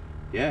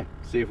yeah,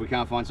 see if we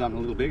can't find something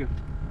a little bigger.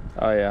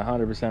 Oh yeah,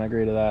 100%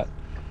 agree to that.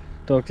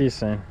 Talk to you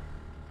soon.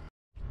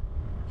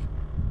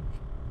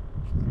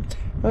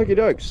 Okie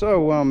doke,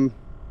 so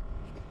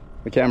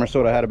the camera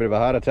sort of had a bit of a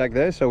heart attack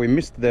there, so we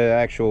missed the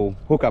actual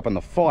hookup and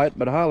the fight,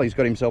 but Harley's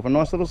got himself a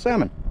nice little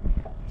salmon.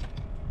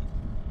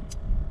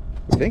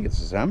 I think it's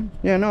a salmon.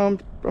 Yeah, no,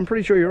 I'm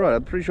pretty sure you're right.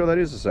 I'm pretty sure that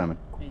is a salmon.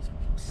 He's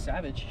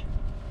savage.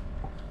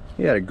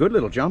 He had a good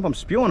little jump. I'm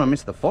spewing I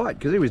missed the fight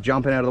because he was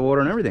jumping out of the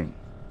water and everything.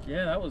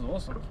 Yeah, that was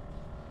awesome.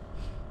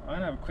 I'm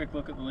gonna have a quick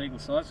look at the legal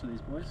size for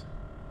these boys.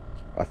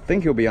 I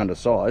think he'll be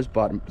undersized,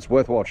 but it's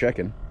worthwhile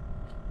checking.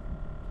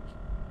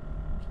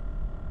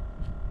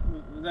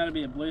 That'd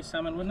be a blue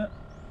salmon, wouldn't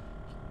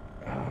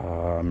it?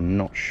 I'm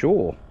not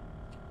sure.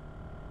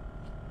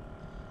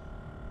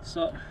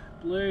 So,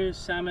 blue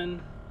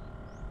salmon.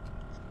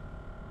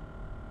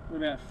 What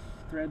about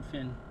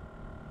threadfin?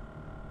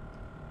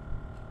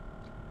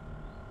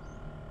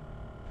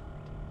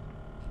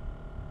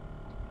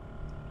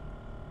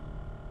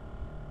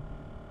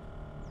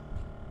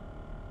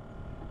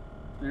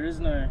 There is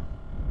no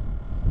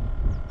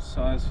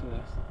size for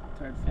the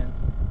threadfin.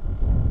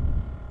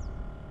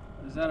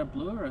 Is that a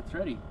blue or a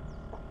thready?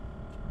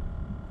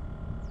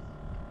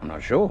 I'm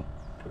not sure.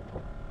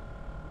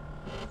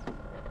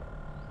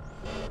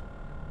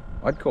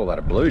 I'd call that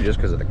a blue just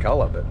because of the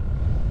colour, but...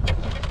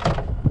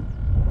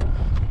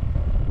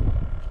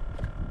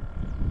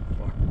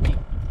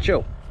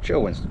 Chill,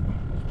 Winston.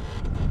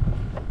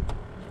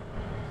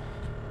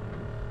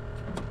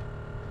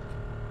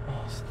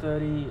 It's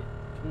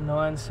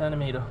 39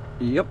 centimetre.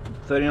 Yep,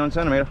 39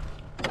 centimetre.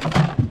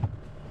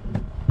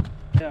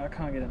 Yeah, I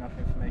can't get enough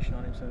information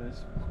on him, so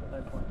there's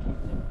no point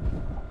keeping him.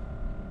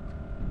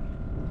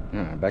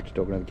 Alright, back to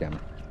talking to the camera.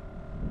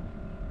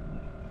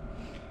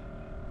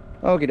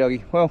 Okie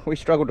dokie. Well, we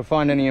struggled to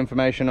find any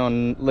information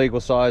on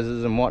legal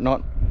sizes and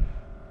whatnot.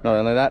 Not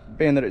only that,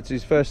 being that it's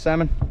his first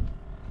salmon,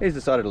 he's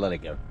decided to let it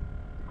go.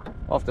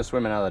 Off to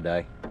swim another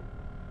day.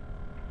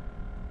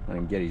 Let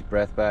him get his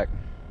breath back.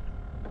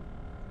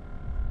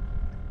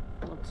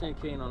 I'm not too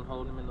keen on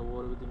holding him in the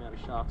water with the amount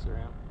of sharks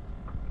around.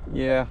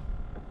 Yeah.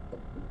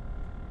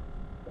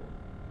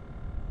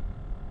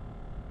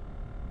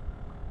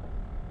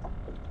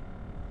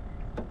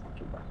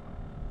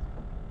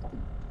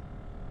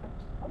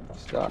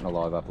 Starting to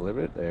live up a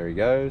little bit. There he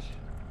goes.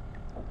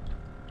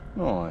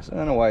 Nice,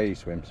 and away he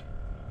swims.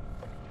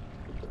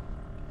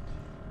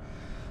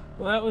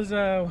 Well, that was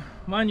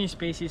my new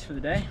species for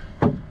the day.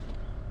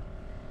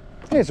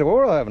 Yeah, so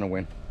we're all having a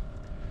win.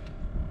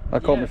 I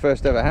caught my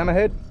first ever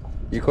hammerhead.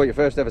 You caught your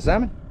first ever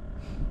salmon.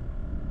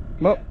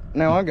 Well,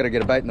 now I'm going to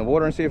get a bait in the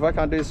water and see if I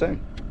can't do the same.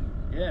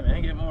 Yeah,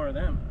 man, get more of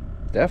them.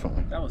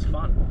 Definitely. That was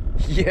fun.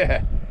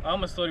 Yeah. I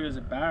almost thought he was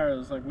a barra. It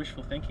was like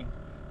wishful thinking.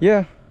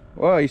 Yeah.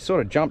 Well, he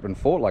sort of jumped and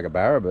fought like a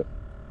barra, but...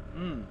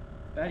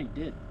 That he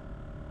did.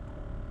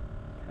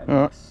 Had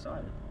me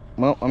excited.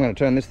 Well, I'm going to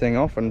turn this thing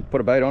off and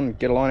put a bait on and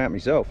get a line out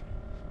myself.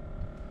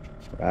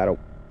 Rattle.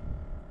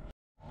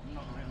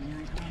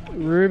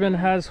 Ruben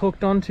has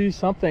hooked onto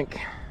something. Do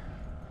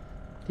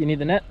you need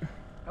the net?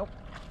 Nope.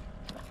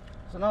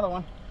 It's another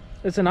one.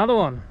 It's another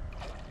one.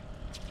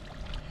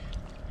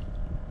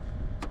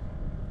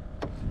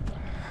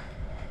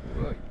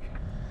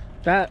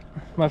 That,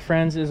 my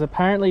friends, is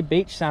apparently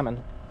beach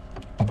salmon.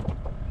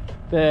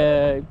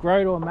 They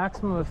grow to a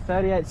maximum of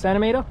 38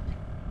 centimeter.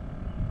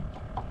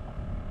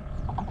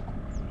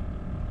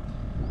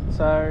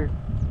 So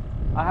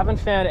I haven't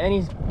found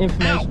any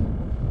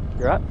information.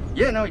 You right?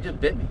 Yeah, no, he just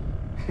bit me.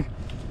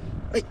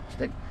 Wait,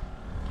 steady.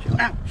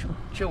 Chill. Ow.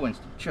 Chill,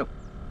 Winston. Chill.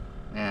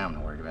 Nah, I'm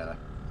not worried about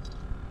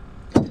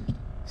that.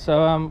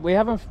 So we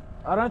haven't.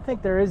 I don't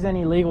think there is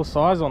any legal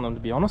size on them,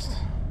 to be honest.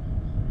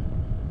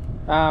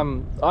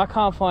 I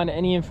can't find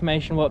any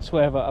information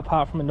whatsoever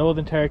apart from a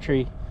Northern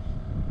Territory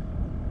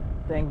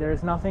thing. There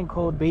is nothing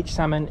called beach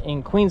salmon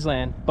in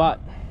Queensland, but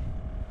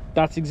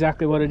that's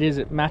exactly what it is.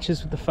 It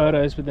matches with the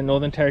photos with the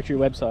Northern Territory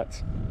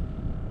websites.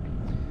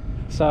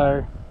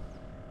 So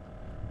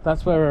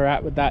that's where we're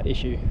at with that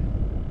issue.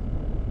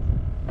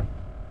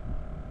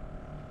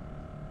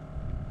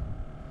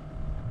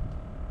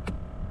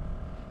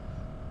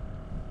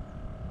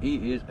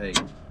 He is a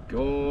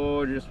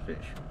gorgeous fish.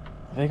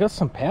 They got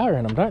some power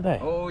in them, don't they?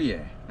 Oh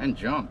yeah, and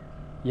jump.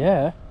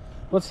 Yeah.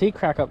 What's he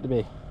crack up to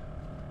be?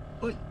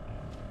 Oi.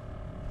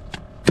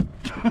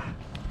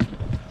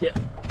 Yeah.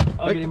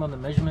 I'll get him on the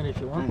measurement if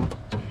you want.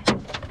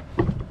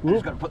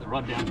 Just got to put the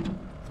rod down.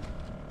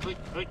 Oi,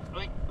 oi,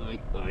 oi, oi,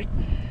 oi.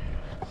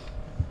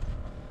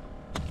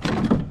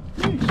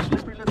 You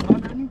slippery little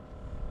bugger, aren't you?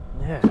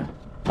 Yeah.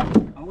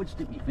 I would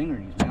stick my finger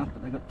in his mouth,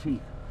 but they got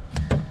teeth.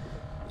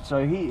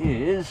 So he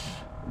is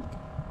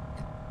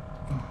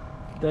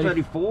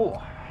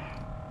 34.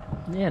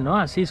 Yeah,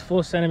 nice. He's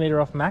 4 centimeter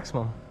off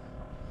maximum.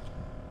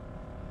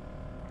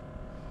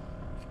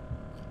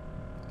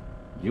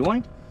 You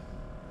want him?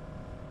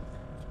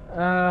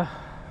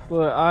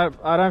 Well,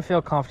 I don't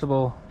feel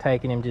comfortable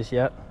taking him just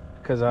yet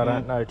because I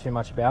don't know too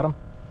much about him.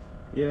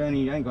 Yeah, and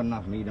he ain't got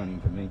enough meat on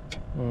him for me.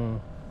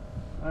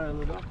 Alright,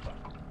 little dog.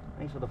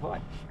 Thanks for the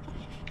fight.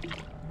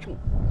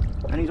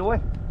 And he's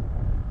away.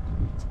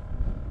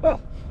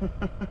 Well,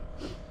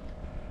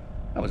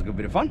 that was a good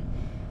bit of fun.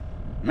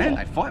 Man,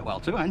 they fight well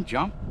too and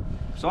jump.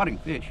 Exciting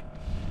fish.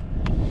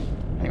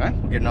 Anyway,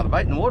 we'll get another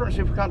bait in the water and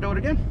see if we can't do it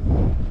again.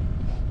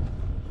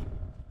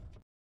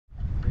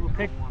 We'll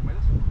pick one with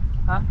us.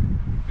 Huh?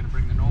 Gonna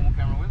bring the normal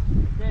camera with us?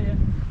 Yeah,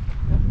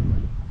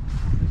 definitely.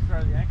 Just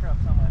throw the anchor up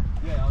somewhere.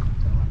 Yeah, I'll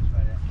just run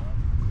straight out.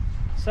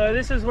 So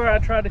this is where I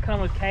tried to come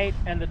with Kate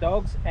and the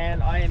dogs,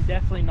 and I am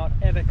definitely not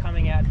ever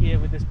coming out here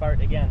with this boat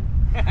again.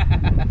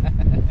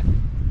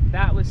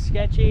 That was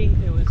sketchy.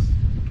 It was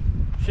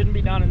shouldn't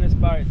be done in this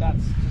boat.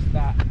 That's just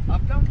that.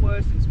 I've done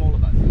worse in smaller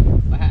boats.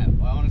 I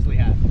honestly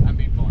have. I've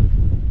been fine.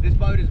 This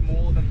boat is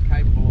more than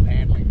capable of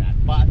handling that,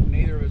 but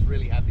neither of us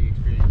really have the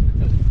experience to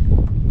do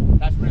it.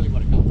 That's really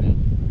what it comes down to.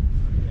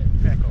 Yeah,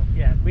 fair call.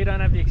 Yeah, we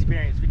don't have the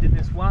experience. We did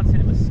this once and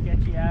it was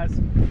sketchy as.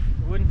 It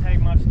wouldn't take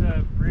much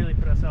to really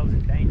put ourselves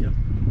in danger.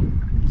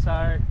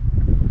 So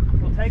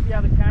we'll take the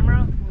other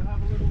camera. We'll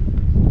have a little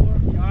explore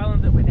of the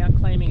island that we're now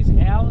claiming is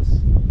ours.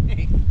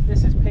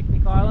 This is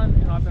Picnic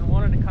Island, and I've been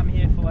wanting to come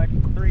here for like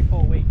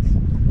 3-4 weeks.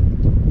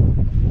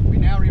 We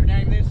now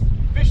rename this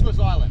Fishless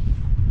Island.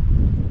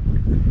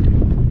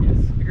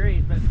 Yes,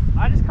 agreed, but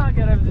I just can't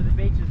get over to the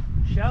beach's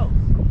shells.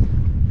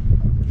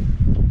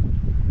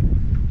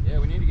 Yeah,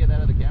 we need to get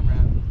that other camera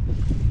out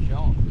and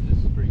show them, because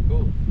this is pretty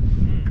cool.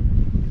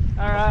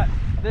 Alright,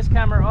 this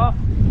camera off,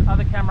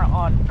 other camera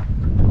on.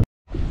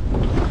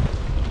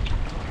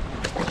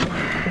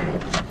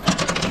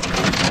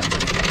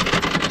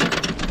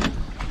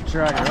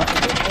 Drag her up.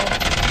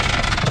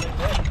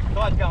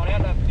 Tide's going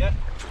out, don't forget.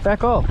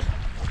 Back off.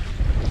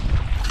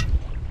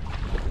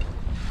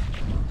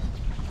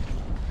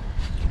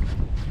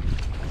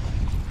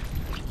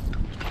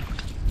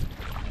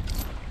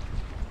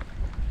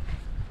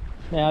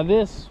 Now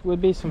this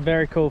would be some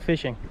very cool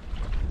fishing.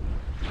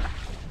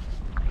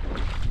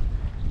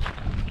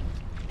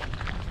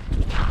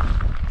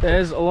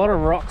 There's a lot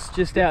of rocks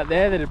just out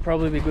there that'd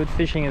probably be good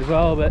fishing as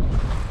well, but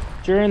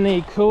during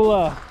the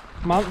cooler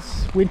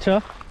months,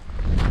 winter,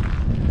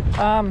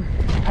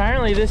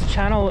 apparently this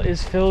channel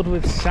is filled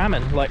with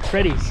salmon, like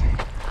Freddy's.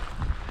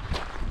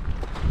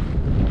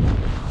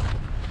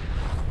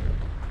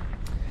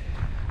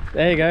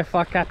 There you go,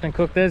 fuck Captain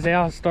Cook, there's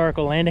our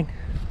historical landing.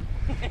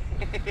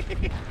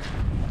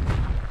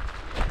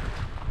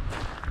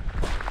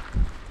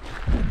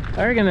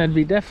 I reckon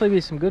there'd definitely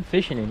be some good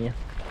fishing in here.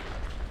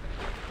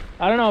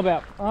 I don't know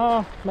about,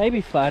 oh,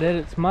 maybe flathead,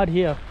 it's mud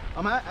here.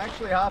 I'm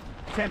actually half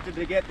tempted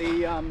to get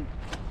the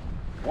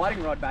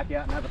whiting rod back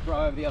out and have a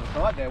throw over the other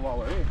side there while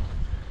we're here.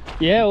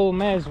 Yeah, well,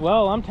 may as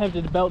well. I'm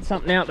tempted to belt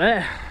something out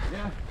there.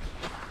 Yeah.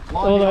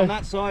 Line on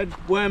that side,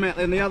 worm out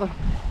in the other.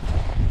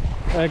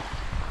 The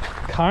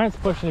current's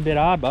pushing a bit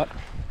hard, but...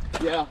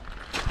 Yeah.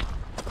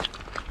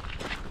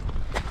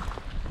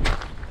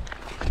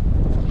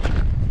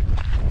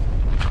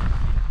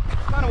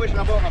 Kinda wishing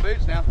I bought my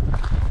boots now.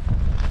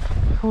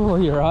 Oh,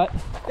 you're right.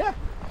 Yeah.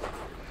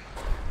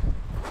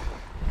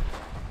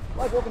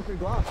 Like walking through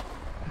glass.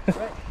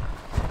 Right.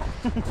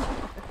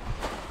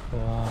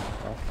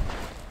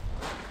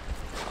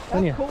 How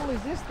cool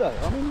is this though?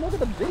 I mean, look at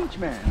the beach,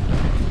 man.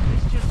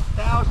 It's just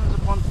thousands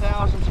upon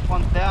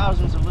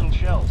thousands of little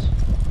shells.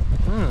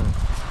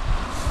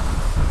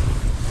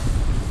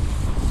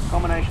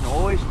 Combination of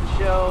oyster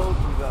shells,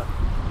 we've got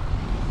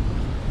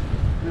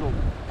little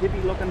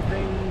dippy looking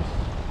things.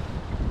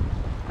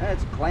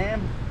 That's clam.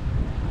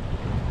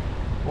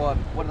 What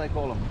do they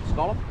call them?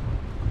 Scallop?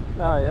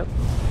 Oh, yep.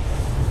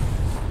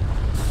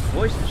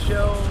 Oyster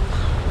shells.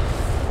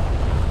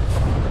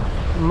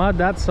 Mud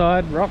that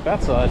side, rock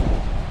that side.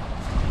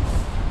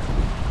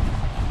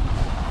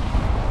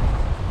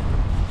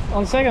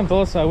 On second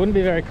thought, so I wouldn't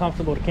be very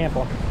comfortable to camp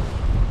on.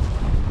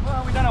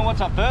 Well, we don't know what's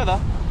up further.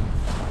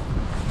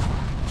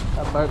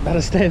 That boat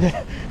better stay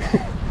there.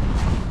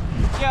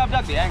 Yeah, I've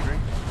dug the angry.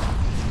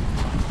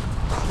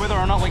 Whether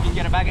or not we can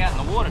get it back out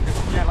in the water, because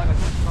yeah, like I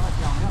said, the tide's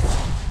going up.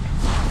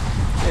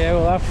 Yeah,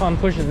 we'll have fun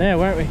pushing there,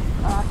 won't we?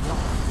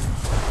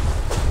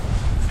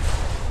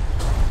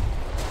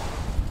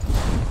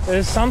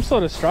 There's some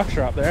sort of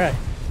structure up there, eh?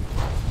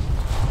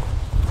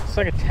 It's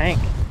like a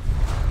tank.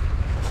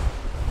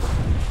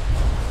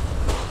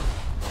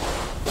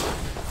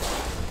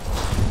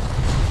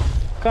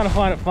 Kind of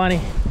find it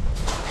funny.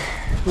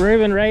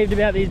 Ruben raved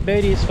about these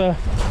booties to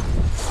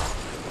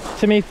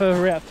me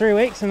for about 3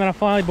 weeks, and then I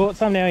finally bought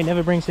some. Now he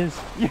never brings his.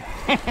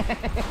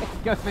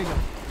 Go figure.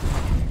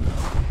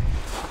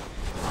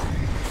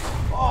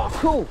 Oh,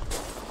 cool.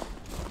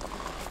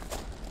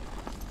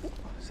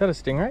 Is that a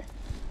stingray?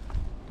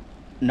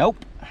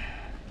 Nope.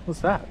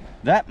 What's that?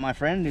 That, my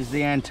friend, is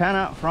the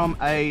antenna from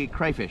a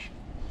crayfish.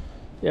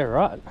 Yeah,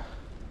 right.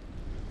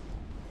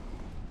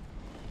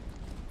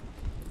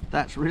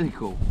 That's really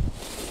cool.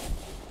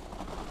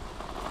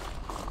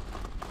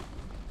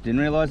 Didn't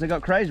realise they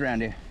got crays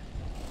around here.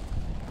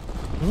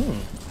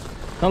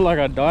 Not like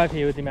I'd dive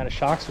here with the amount of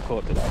sharks we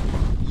caught today.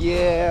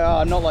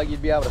 Yeah, not like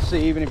you'd be able to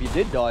see even if you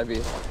did dive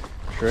here.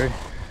 True.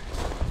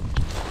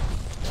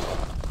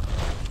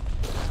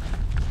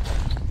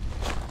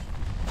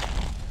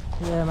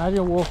 Yeah,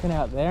 imagine walking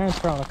out there and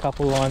throwing a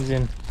couple lines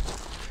in.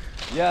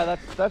 Yeah,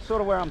 that's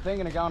sort of where I'm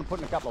thinking of going and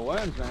putting a couple of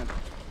worms, man.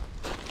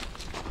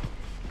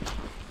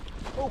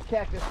 Oh,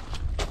 cactus.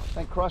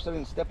 Thank Christ I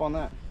didn't step on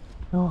that.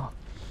 Oh,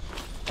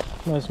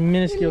 most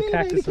minuscule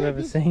cactus I've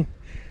ever seen.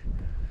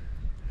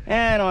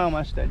 And I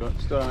almost stood on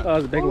it. Oh,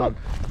 it's a big one.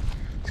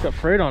 It's got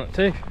fruit on it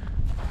too.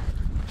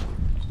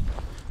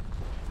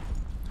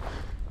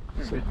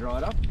 It's a bit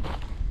dried up.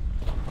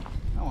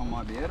 That one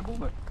might be edible,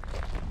 but...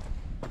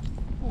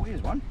 Oh,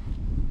 here's one.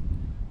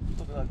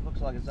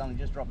 Looks like it's only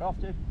just dropped off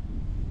too.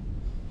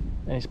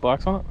 Any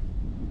spikes on it?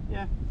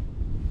 Yeah.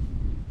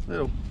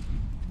 Little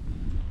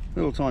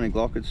tiny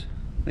glockets.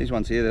 These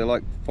ones here, they're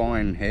like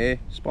fine hair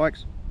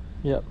spikes.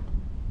 Yep.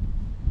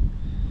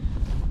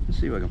 Let's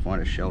see if I can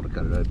find a shell to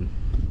cut it open.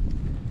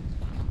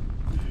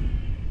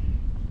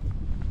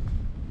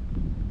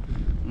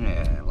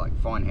 Yeah, like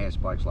fine hair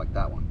spikes like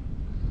that one.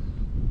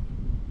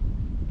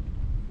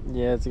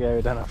 Yeah, it's okay,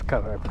 we don't have to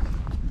cut it open.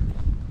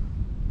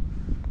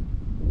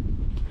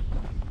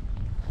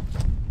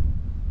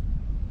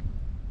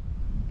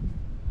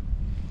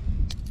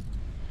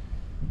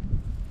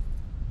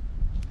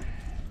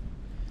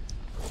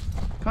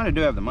 Kind of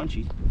do have the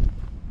munchies.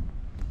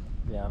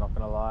 Yeah, I'm not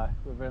gonna lie.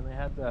 We've only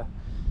had the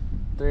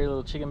 3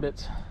 little chicken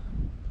bits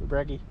for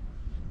brekkie.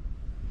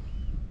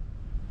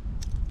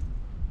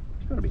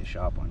 There's got to be a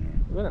sharp one here.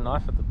 We've got a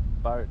knife at the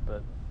boat,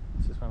 but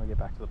it's just when we get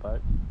back to the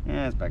boat.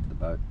 Yeah, it's back to the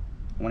boat.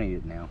 I want to eat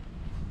it now.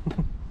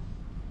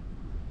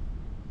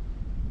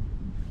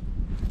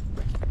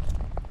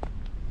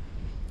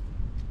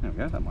 There we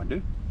go, that might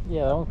do.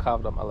 Yeah, that one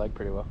carved up my leg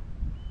pretty well.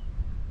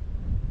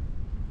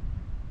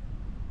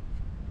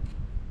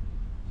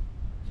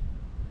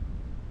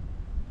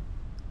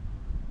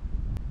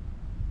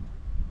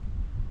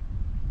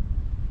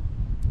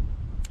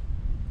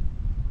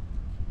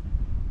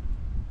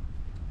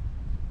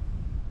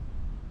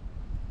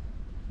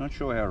 Not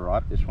sure how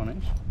ripe this one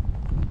is.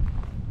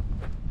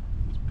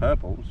 It's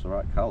purple, it's the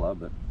right colour,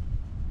 but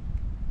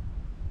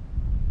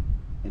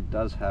it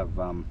does have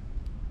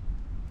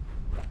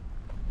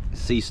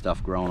sea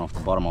stuff growing off the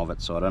bottom of it,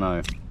 so I don't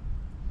know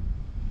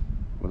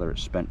whether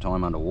it's spent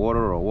time underwater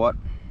or what.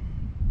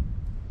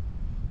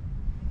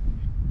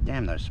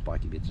 Damn those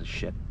spiky bits of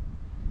shit.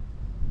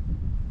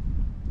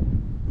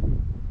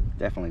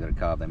 Definitely got to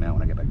carve them out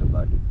when I get back to the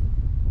boat.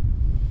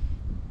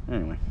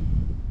 Anyway,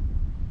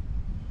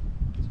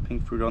 there's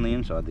pink fruit on the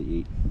inside that you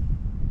eat.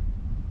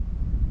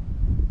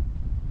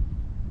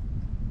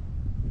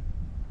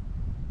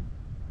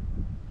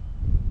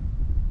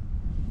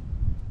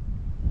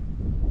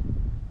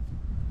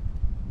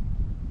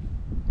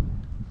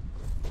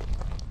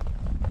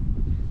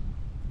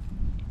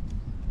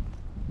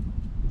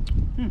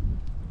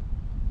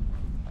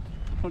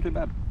 Not too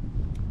bad.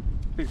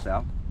 Bit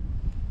sour.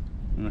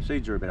 And the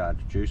seeds are a bit hard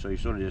to chew, so you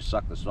sort of just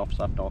suck the soft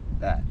stuff off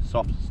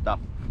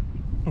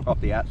off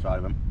the outside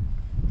of them.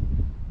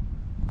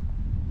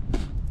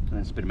 And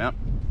then spit them out.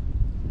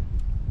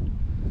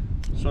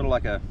 Sort of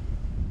like a,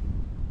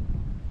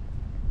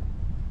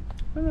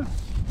 I don't know.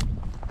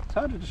 It's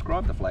hard to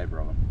describe the flavour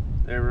of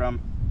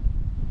them.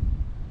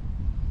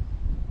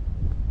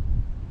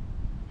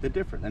 They're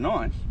different. They're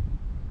nice.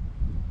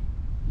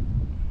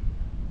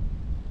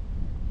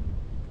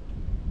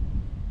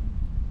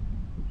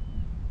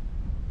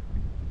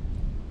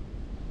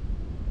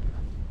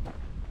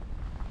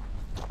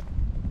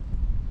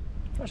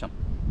 Try some.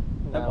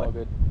 No, all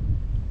good.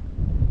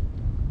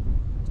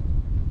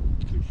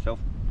 Suit yourself.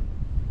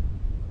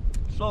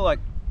 It's sort of like,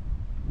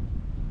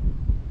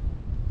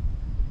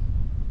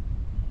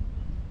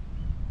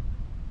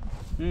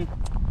 if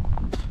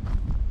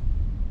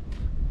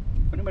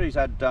anybody's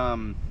had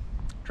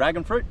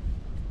dragon fruit,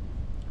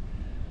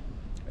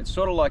 it's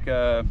sort of like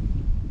a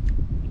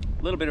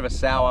little bit of a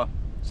sour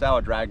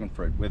dragon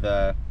fruit with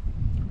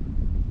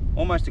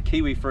almost a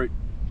kiwi fruit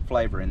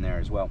flavour in there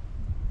as well.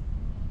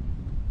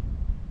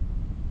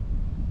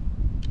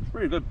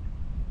 Pretty good,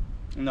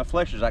 and the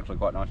flesh is actually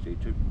quite nice to eat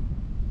too.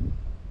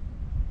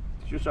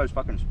 It's just those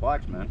fucking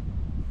spikes, man.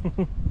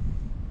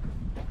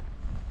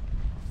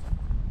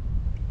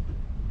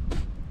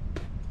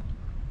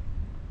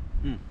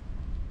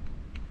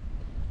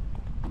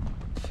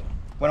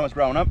 When I was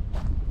growing up,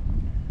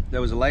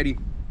 there was a lady,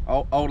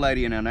 old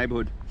lady in our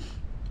neighbourhood,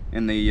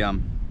 in the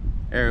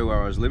area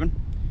where I was living.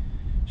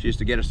 She used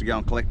to get us to go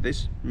and collect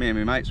this. Me and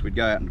my mates, we'd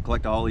go out and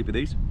collect a whole heap of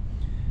these,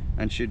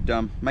 and she'd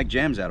make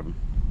jams out of them.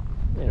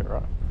 Yeah,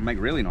 right. Make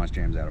really nice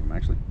jams out of them,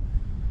 actually.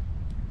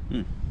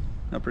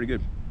 They're pretty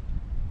good.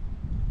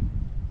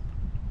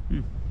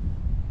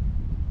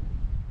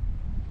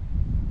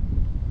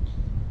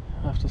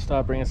 I have to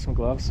start bringing some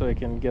gloves so we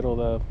can get all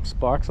the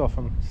sparks off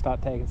and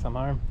start taking some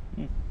home.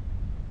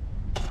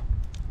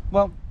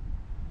 Well,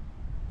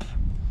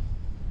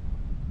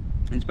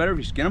 it's better if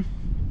you skin them,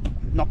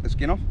 knock the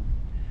skin off,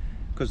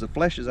 because the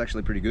flesh is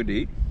actually pretty good to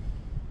eat.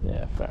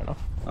 Yeah, fair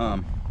enough.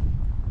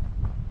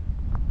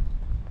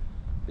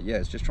 But yeah,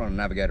 it's just trying to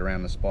navigate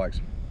around the spikes.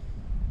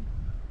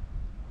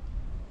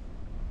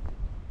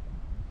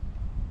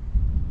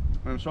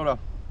 And sort of,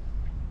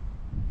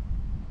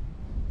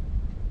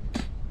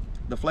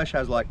 the flesh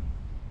has like,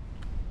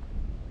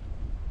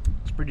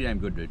 it's pretty damn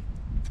good, dude.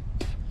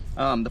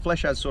 The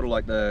flesh has sort of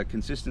like the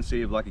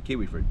consistency of like a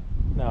kiwi fruit.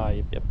 No,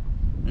 yep.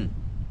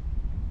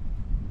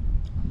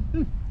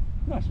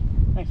 Nice.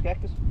 Thanks,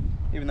 cactus.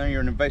 Even though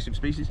you're an invasive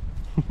species.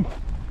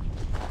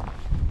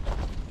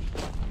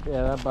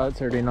 Yeah, that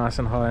boat's already nice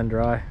and high and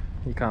dry.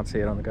 You can't see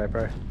it on the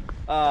GoPro.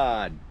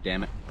 Ah,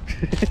 damn it.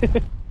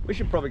 We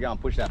should probably go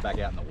and push that back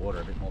out in the water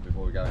a bit more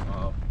before we go.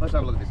 Oh, let's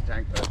have a look at this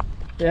tank first.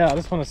 Yeah, I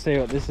just want to see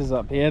what this is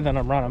up here, then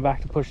I'm running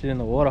back to push it in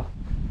the water.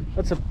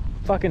 That's a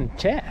fucking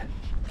chair.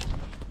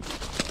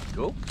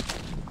 Cool.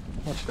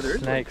 Watch But the there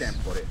is a snakes. camp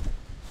spot here.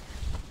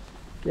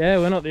 Yeah,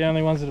 we're not the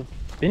only ones that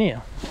have been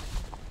here.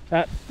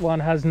 That one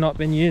has not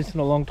been used in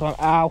a long time.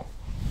 Ow!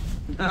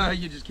 No,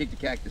 you just kicked a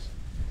cactus.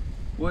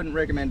 Wouldn't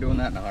recommend doing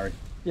that in a hurry.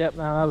 Yep,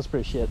 no, that was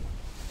pretty shit.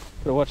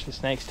 Gotta watch the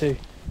snakes too.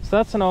 So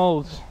that's an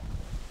old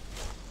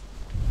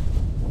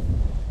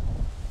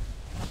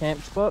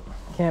camp spot,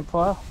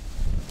 campfire.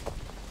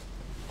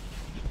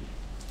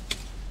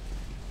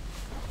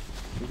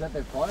 Is that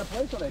their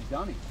fireplace or their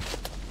dunny?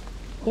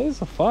 I think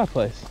it's a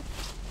fireplace.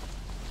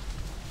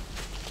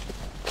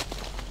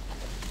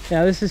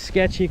 Now this is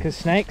sketchy because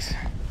snakes.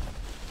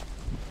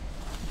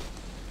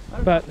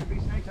 But there'd be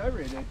snakes over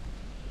here,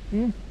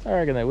 dude. I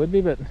reckon there would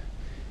be, but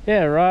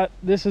yeah, right.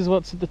 This is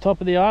what's at the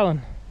top of the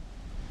island.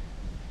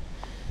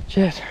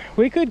 Shit,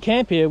 we could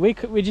camp here. We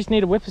just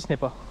need a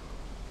whippersnipper.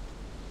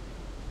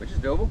 Which is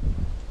doable.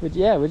 Which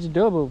is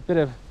doable. Bit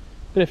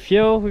of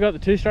fuel. We got the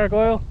 2-stroke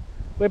oil.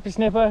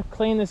 Whippersnipper.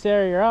 Clean this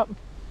area up.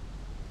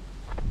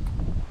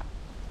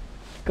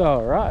 Go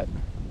all right.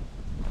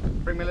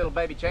 Bring me a little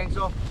baby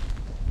chainsaw.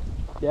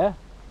 Yeah.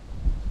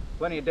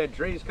 Plenty of dead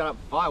trees, cut up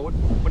firewood.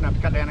 Wouldn't have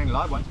to cut down any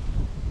live ones.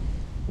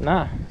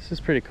 Nah, this is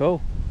pretty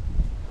cool.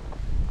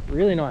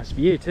 Really nice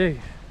view too.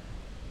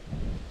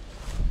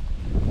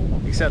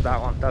 Except that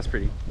one, that's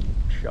pretty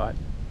shite.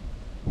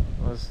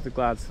 Well, this is the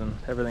Gladstone.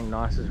 Everything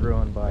nice is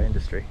ruined by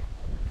industry,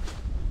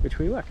 which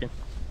we work in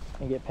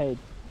and get paid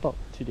well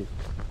to do.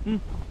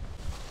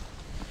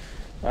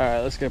 All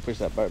right, let's go push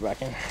that boat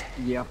back in.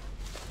 Yeah.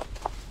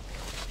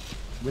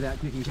 Without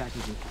kicking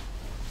cactuses.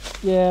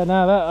 Yeah,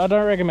 no, I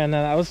don't recommend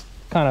that. That was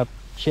kind of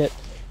shit.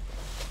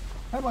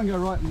 I had one go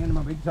right in the end of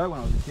my big toe when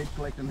I was a kid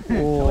collecting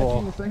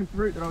Oh. the same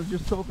fruit that I was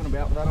just talking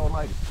about with that old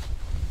lady.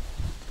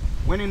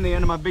 Went in the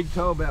end of my big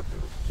toe about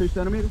 2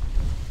 centimeters.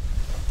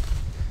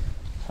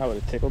 I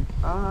would have tickled.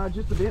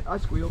 Just a bit. I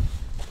squealed.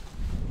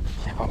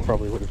 Yeah, I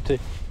probably would have too.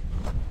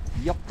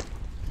 Yep.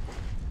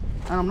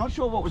 And I'm not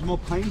sure what was more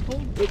painful,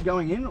 it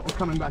going in or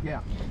coming back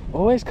out.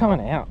 Always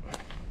coming out.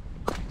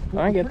 I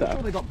don't get that.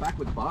 Sure they got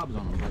backwards barbs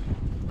on them,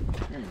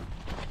 but anyway.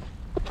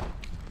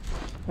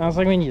 I was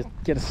like when you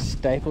get a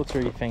staple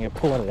through your finger,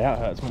 pulling it out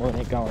hurts more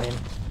than it going in.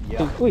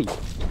 Yeah. Ooh.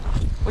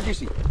 What'd you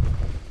see?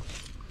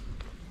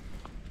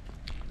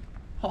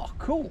 Oh,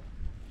 cool.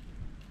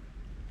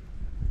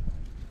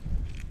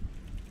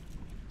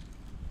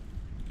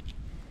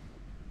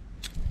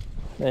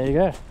 There you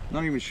go.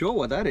 Not even sure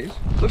what that is.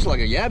 Looks like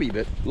a yabby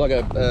bit, like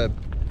a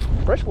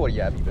freshwater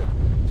yabby bit.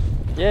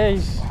 Yeah,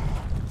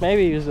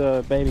 maybe he was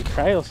a baby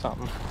cray or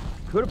something.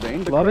 Could have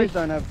been, but Lobby? crays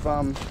don't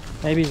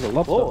have Maybe he's a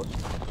lobster. claws.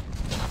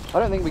 I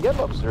don't think we get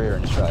lobster here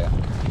in Australia.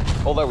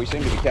 Although we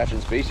seem to be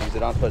catching species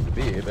that aren't supposed to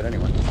be here, but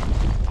anyway.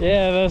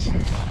 Yeah,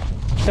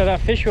 so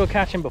that fish we were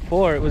catching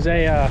before, it was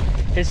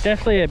it's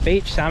definitely a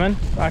beach salmon.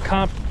 I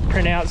can't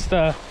pronounce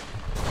the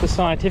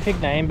scientific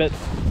name, but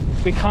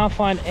we can't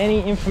find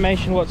any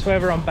information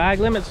whatsoever on bag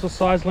limits or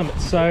size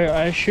limits, so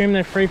I assume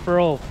they're free for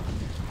all.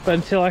 But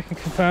until I can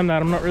confirm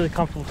that, I'm not really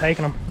comfortable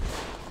taking them.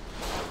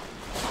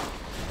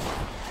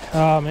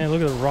 Oh man,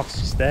 look at the rocks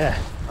just there.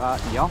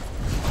 Yeah.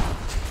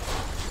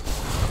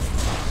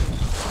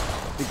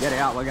 To get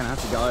out, we're going to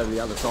have to go over the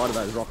other side of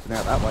those rocks and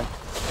out that way.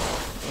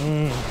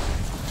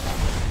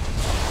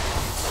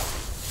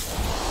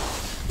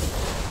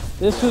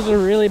 This was a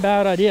really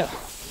bad idea,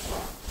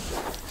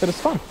 but it's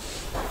fun.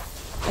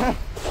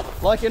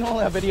 Like in all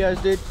our videos,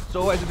 dude, it's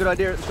always a good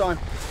idea at the time.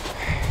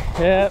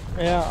 Yeah,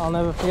 I'll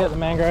never forget the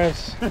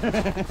mangroves.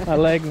 My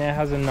leg now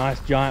has a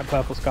nice giant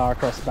purple scar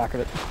across the back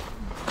of it.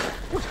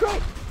 Looks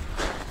great.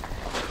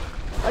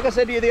 Like I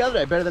said to you the other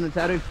day, better than a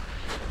tattoo.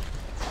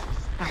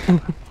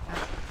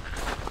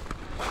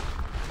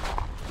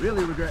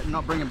 Really regret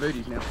not bringing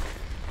booties now.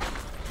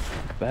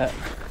 Bet.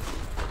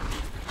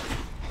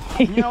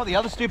 You know what the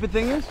other stupid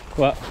thing is?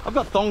 What? I've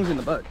got thongs in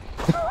the boat.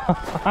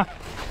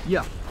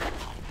 Yeah.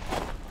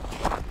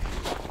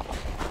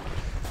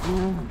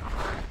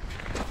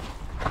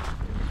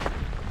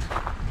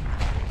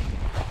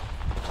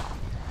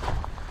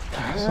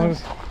 As long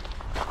as...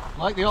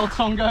 Like the old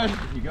song goes,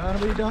 you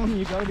gotta be dumb,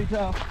 you gotta be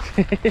tough.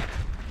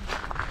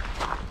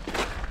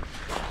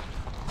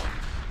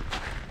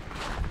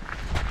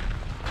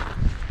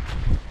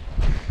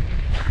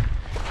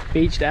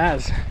 Beached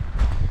as.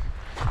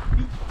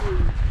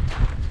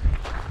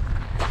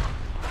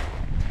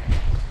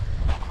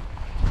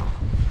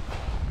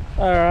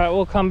 Alright,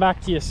 we'll come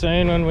back to you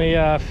soon when we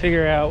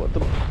figure out what the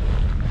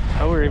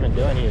hell we're even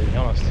doing here, to be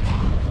honest.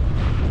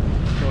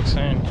 Talk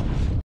soon.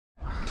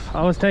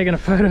 I was taking a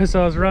photo,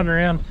 so I was running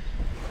around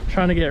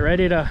trying to get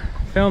ready to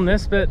film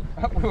this, but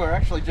we were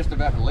actually just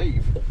about to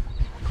leave.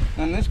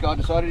 And this guy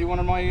decided he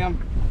wanted my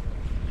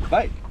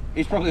bait.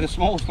 He's probably the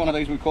smallest one of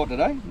these we caught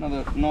today.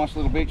 Another nice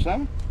little beach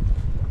salmon.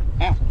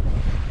 Ow.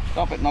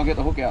 Stop it and I'll get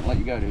the hook out and let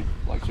you go, dude.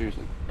 Like,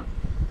 seriously.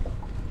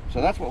 So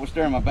that's what was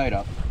stirring my bait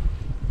up.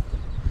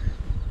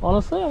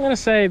 honestly, I'm going to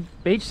say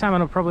beach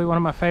salmon are probably one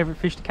of my favorite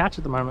fish to catch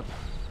at the moment.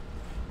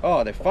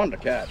 Oh, they're fun to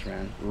catch,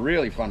 man.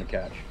 Really fun to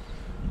catch.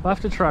 I'll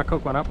have to try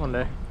cook one up one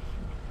day.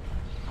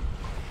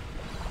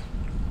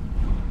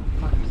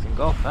 Fuck, you can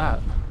golf that.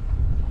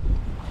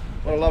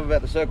 What I love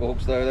about the circle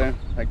hooks though,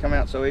 they come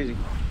out so easy.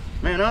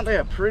 Man, aren't they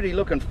a pretty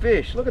looking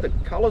fish? Look at the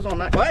colours on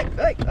that.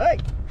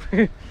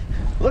 Hey!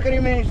 Look at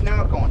him, he's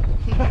now gone.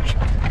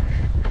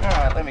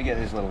 Alright, let me get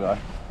this little guy.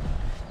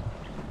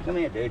 Come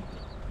here, dude.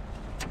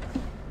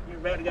 You're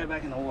about to go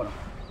back in the water.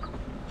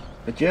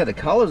 But yeah, the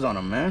colours on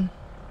him, man.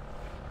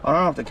 I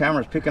don't know if the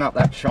camera's picking up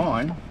that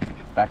shine.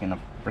 Back in the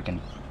frickin'...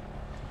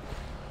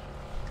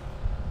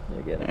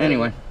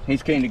 Anyway,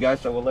 he's keen to go,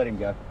 so we'll let him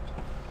go.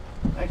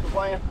 Thanks for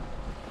playing.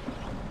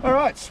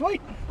 Alright,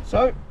 sweet.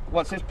 So,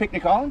 what's this,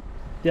 Picnic Island?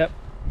 Yep.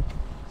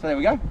 So there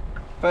we go.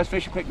 First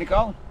fish at Picnic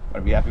Island.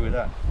 Gotta be happy with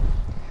that.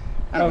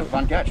 And it was a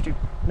fun catch too.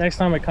 Next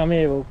time we come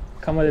here, we'll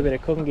come with a bit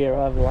of cooking gear.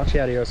 We'll have lunch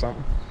out here or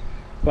something.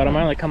 But I'm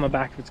only coming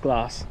back if it's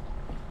glass.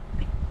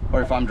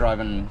 Or if I'm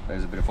driving,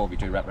 there's a bit of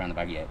 4x2 wrapped around the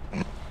back of your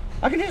head.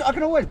 I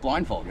can always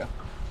blindfold you.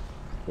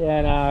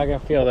 Yeah, no, I can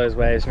feel those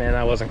waves, man.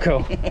 That wasn't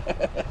cool.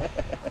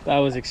 That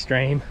was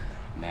extreme.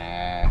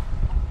 Nah.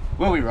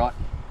 We'll be right.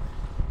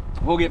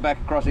 We'll get back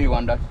across here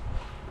one day.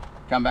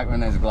 Come back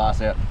when there's a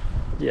glass out.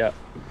 Yeah.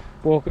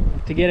 Walk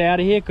to get out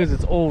of here because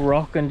it's all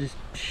rock and just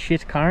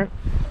shit current.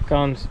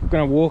 I'm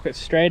gonna walk it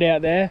straight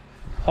out there,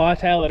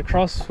 hightail it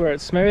across where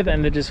it's smooth,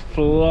 and then just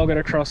flog it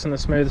across in the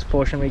smoothest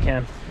portion we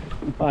can.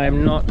 I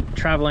am not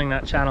traveling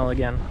that channel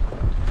again.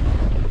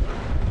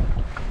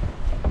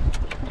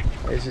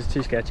 It's just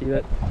too sketchy,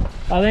 but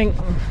I think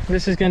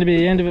this is going to be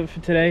the end of it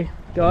for today,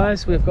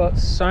 guys. We've got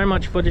so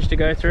much footage to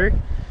go through,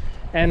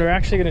 and we're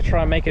actually going to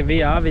try and make a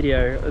VR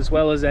video as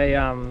well as a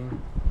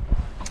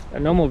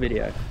normal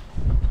video.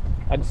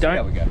 I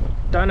don't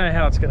know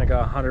how it's going to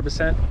go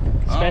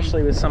 100%,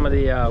 especially with some of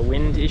the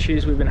wind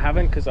issues we've been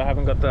having, because I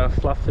haven't got the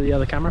fluff for the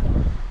other camera.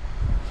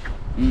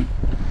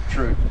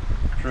 True.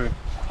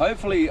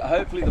 Hopefully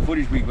the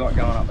footage we've got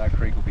going up that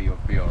creek will be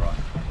all right.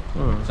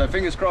 So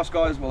fingers crossed,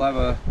 guys. We'll have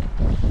a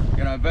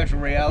virtual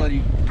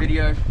reality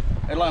video.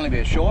 It'll only be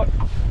a short,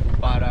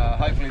 but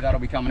hopefully that'll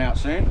be coming out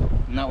soon,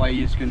 and that way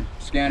you can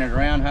scan it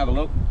around, have a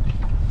look,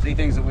 see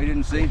things that we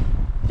didn't see.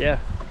 Yeah.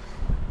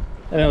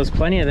 And there was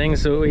plenty of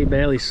things that we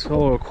barely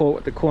saw or caught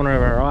with the corner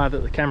of our eye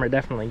that the camera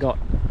definitely got.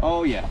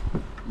 Oh yeah.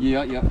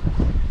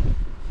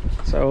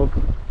 So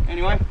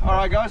anyway, all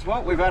right guys,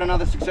 well, we've had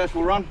another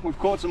successful run. We've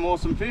caught some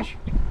awesome fish.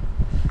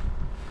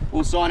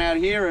 We'll sign out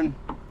here and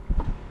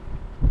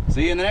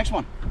see you in the next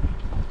one.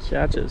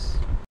 Catches.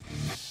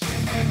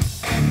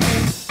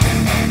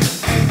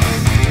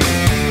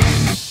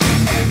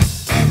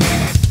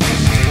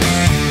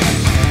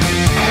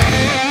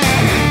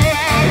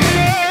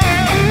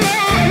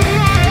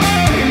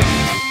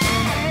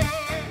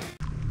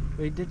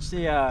 We ditched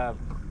the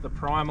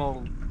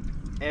primal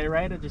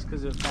aerator just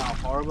because of how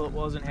horrible it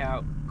was and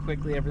how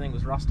quickly everything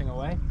was rusting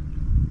away.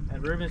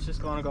 And Ruben's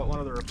just gone and got one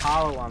of the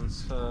Rapala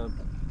ones for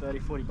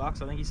 30-40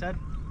 bucks, I think he said.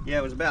 Yeah,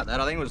 it was about that.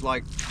 I think it was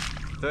like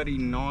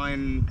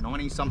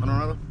 39.90 something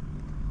or other.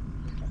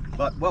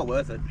 But well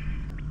worth it.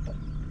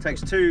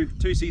 Takes two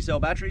C-cell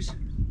batteries,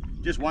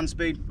 just one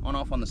speed, on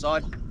off on the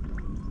side.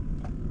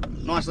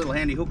 Nice little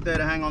handy hook there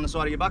to hang on the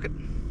side of your bucket.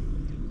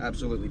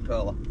 Absolutely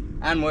perler.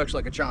 And works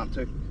like a charm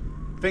too.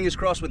 Fingers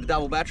crossed with the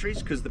double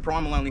batteries, because the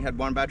primal only had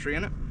one battery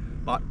in it.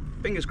 But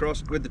fingers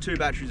crossed with the two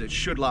batteries, it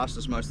should last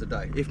us most of the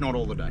day, if not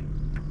all the day,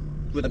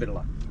 with a bit of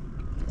luck.